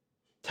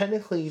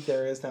 technically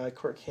there is now a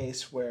court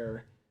case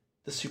where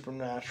the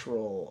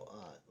supernatural,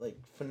 like,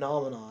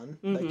 phenomenon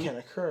that can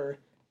occur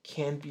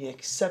can be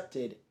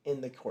accepted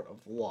in the court of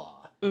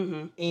law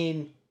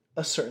in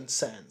a certain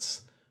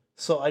sense.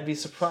 So I'd be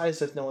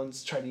surprised if no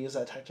one's tried to use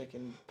that tactic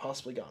and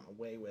possibly gotten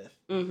away with.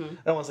 I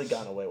don't want to say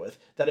gotten away with.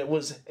 That it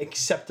was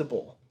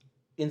acceptable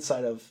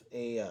inside of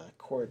a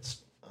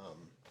court's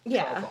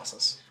trial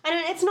process. And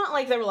it's not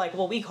like they were like,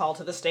 well, we call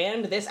to the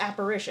stand this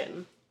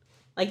apparition.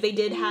 Like, they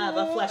did have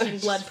a flesh and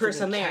blood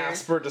person there.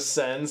 Casper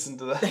descends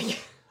into the...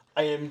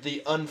 I am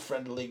the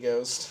unfriendly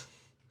ghost.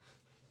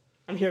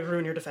 I'm here to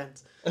ruin your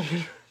defense.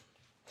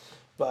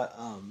 But,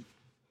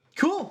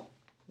 cool.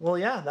 Well,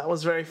 yeah, that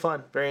was very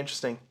fun. Very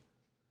interesting.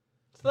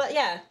 But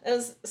yeah, it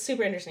was a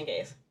super interesting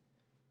case.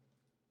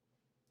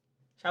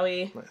 Shall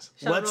we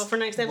roll for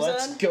next episode?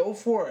 Let's go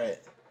for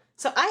it.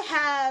 So I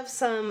have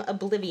some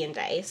Oblivion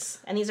dice,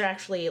 and these are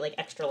actually, like,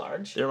 extra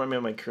large. They remind me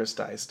of my cursed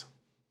diced.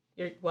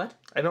 Your what?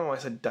 I don't know why I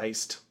said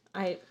diced.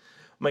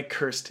 My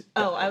cursed dice.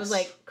 Oh, I was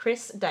like,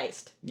 Chris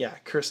diced. Yeah,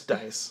 cursed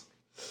dice.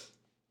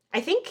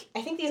 I think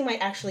these might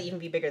actually even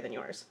be bigger than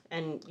yours,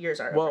 and yours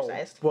are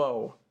oversized.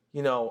 Whoa.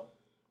 You know,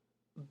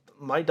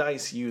 my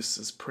dice use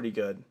is pretty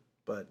good,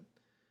 but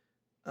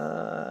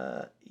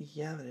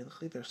yeah, they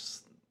look like they're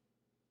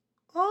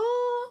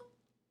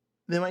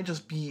they might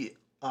just be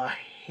a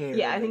hair.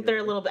 Yeah, I think they're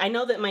a little bit. I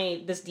know that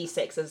this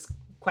D6 is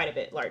quite a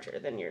bit larger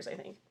than yours, I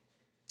think.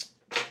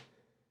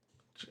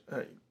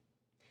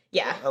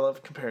 Yeah. I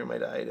love comparing my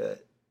die to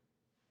it.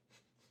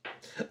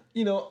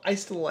 You know, I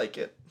still like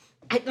it.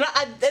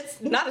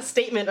 It's not a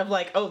statement of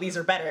like, oh, these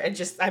are better.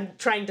 I'm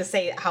trying to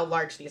say how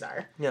large these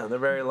are. Yeah, they're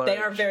very large. They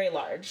are very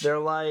large. They're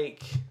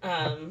like...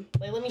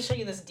 let me show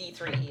you this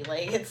D3.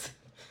 Like, it's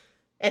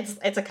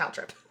a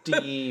caltrip.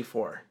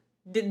 D4.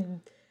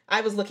 I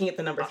was looking at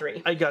the number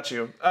 3. I got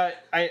you.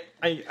 I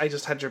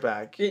just had your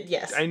back.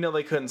 Yes. I know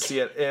they couldn't see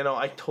it. You know,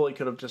 I totally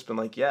could have just been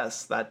like,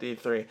 yes, that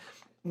D3.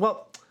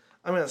 Well,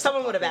 I'm gonna.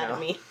 Someone would have added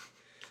me.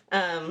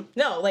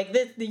 No, like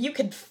you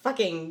could fuck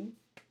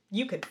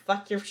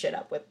your shit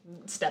up with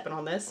stepping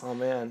on this. Oh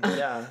man,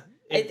 yeah.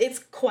 It's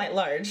quite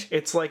large.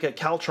 It's like a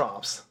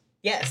Caltrops.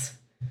 Yes.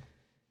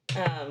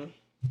 And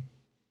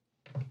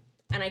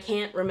I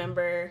can't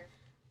remember.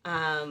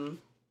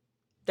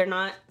 They're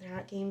not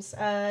games.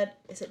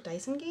 Is it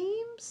Dyson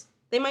Games?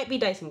 They might be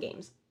Dyson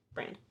Games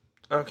brand.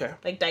 Okay.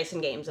 Like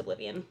Dyson Games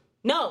Oblivion.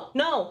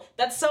 No,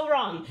 that's so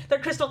wrong. They're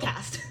Crystal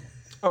Cast.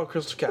 Oh,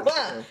 Crystal Cast.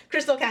 Okay.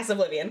 Crystal Cast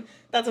Oblivion.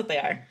 That's what they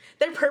are.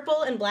 They're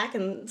purple and black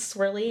and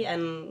swirly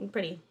and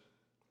pretty.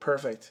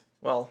 Perfect.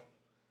 Well.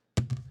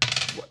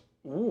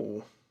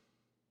 Ooh.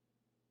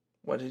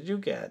 What did you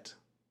get?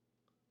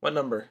 What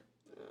number?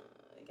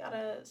 I got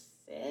a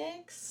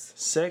 6.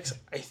 6?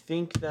 I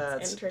think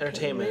that's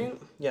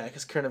entertainment. Yeah,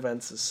 because current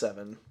events is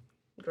 7.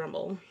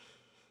 Grumble.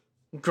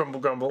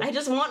 Grumble. I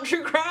just want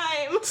true crime.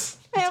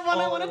 I have one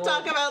I want to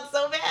talk about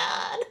so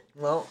bad.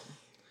 Well,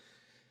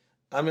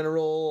 I'm going to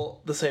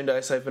roll the same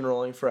dice I've been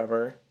rolling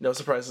forever. No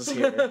surprises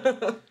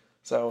here.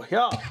 So,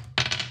 yeah.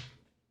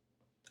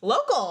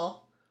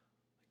 Local.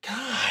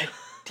 God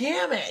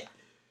damn it.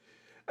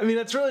 I mean,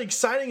 that's really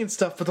exciting and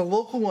stuff, but the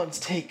local ones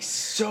take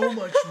so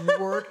much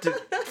work to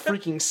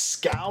freaking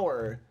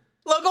scour.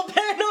 Local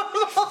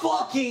paranormal.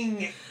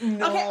 fucking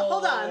no. Okay,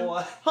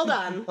 hold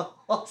on.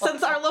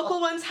 Since our local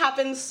ones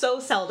happen so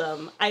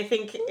seldom, I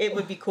think it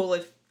would be cool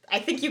if I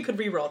think you could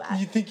re-roll that.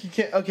 You think you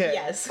can? Okay.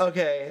 Yes.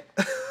 Okay.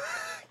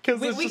 Because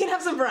We can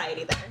have some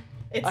variety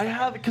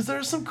there. because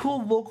there's some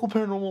cool local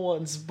paranormal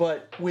ones,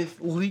 but with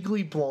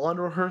Legally Blonde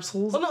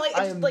rehearsals, Well, no, like, I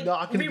just, am like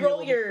not going to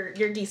re-roll your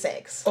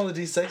D6. Oh,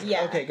 the D6.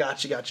 Yeah. Okay,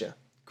 gotcha.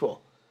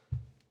 Cool.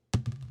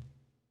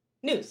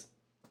 News.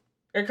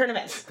 Or current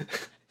events.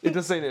 It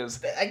does say news.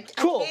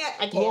 Cool.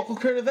 I can't. Local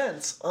current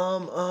events.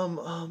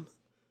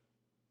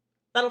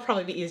 That'll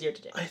probably be easier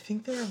to do. I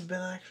think there have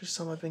been actually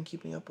some I've been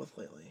keeping up with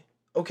lately.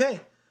 Okay,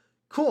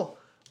 cool.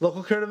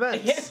 Local current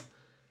events.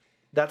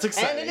 That's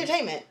exciting. And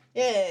entertainment.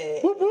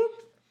 Yay. Whoop whoop.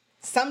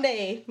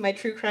 Someday my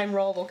true crime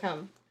roll will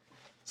come.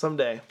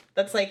 Someday.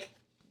 That's like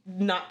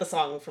not the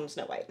song from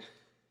Snow White.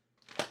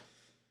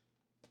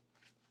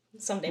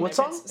 Someday What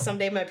song?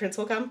 Someday my prince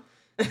will come.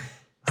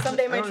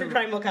 Someday my true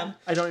crime will come.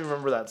 I don't even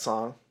remember that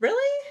song. Really?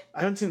 I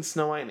haven't seen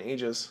Snow White in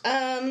ages.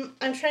 I'm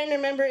trying to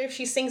remember if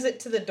she sings it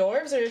to the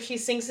dwarves or if she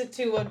sings it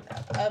to a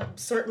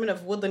assortment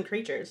of woodland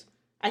creatures.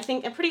 I'm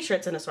pretty sure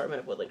it's an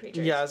assortment of woodland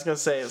creatures. Yeah, I was gonna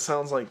say it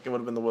sounds like it would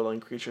have been the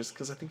Woodland Creatures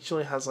because I think she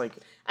only has like.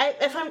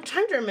 If I'm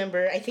trying to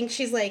remember, I think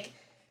she's like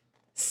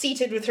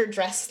seated with her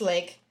dress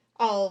like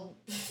all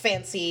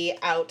fancy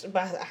out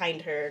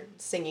behind her,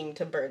 singing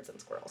to birds and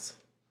squirrels.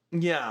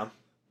 Yeah,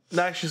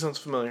 that actually sounds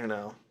familiar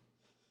now.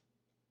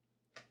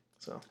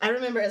 So. I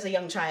remember as a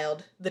young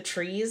child, the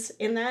trees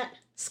in that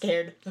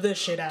scared the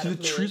shit out of me.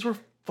 The trees were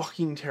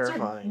fucking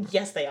terrifying.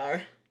 Yes, they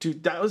are.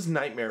 Dude, that was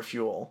nightmare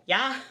fuel.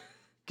 Yeah.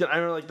 I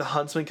remember, like, the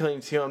huntsman killing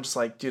too. I'm just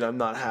like, dude, I'm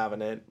not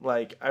having it.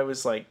 Like, I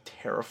was, like,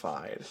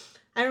 terrified.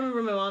 I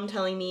remember my mom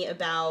telling me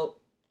about...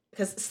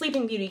 Because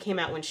Sleeping Beauty came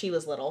out when she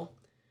was little.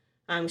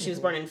 She was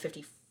born in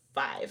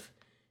 1955.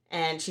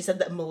 And she said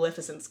that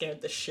Maleficent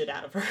scared the shit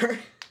out of her.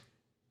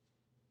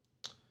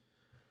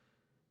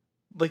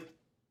 Like,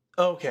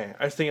 okay.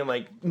 I was thinking,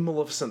 like,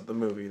 Maleficent the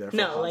movie there for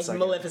a hot second.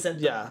 Maleficent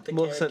the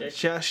Maleficent,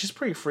 character. yeah, she's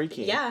pretty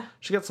freaky. Yeah.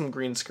 She got some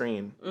green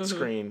screen.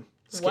 Skin.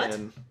 What?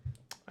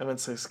 I meant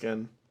to say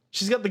skin.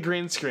 She's got the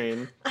green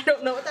screen. I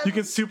don't know what that You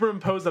can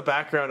superimpose the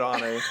background on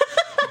her.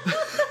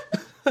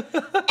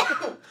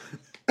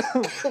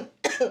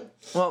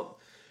 Well,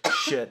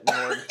 shit,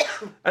 Lord.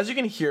 As you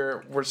can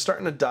hear, we're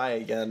starting to die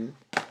again,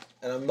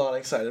 and I'm not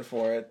excited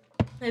for it.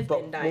 I've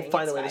But been dying. we'll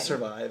find a way to It's fine.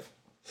 survive.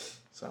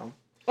 So,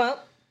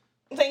 Well,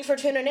 thanks for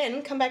tuning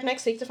in. Come back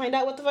next week to find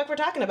out what the fuck we're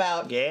talking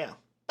about. yeah.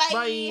 Bye.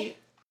 Bye.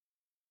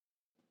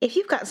 If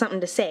you've got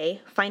something to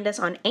say, find us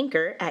on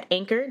Anchor at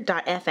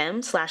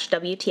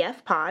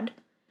anchor.fm/WTFpod.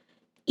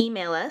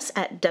 Email us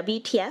at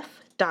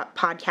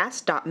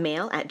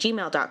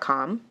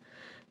wtf.podcast.mail@gmail.com.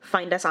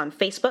 Find us on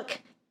Facebook,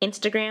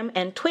 Instagram,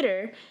 and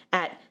Twitter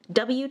at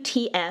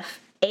WTFAYTA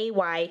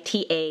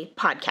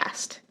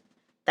Podcast.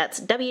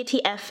 That's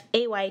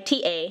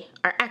WTFAYTA,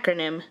 our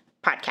acronym,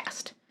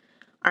 podcast.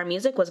 Our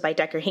music was by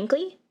Decker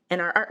Hinckley, and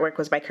our artwork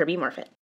was by Kirby Morfitt.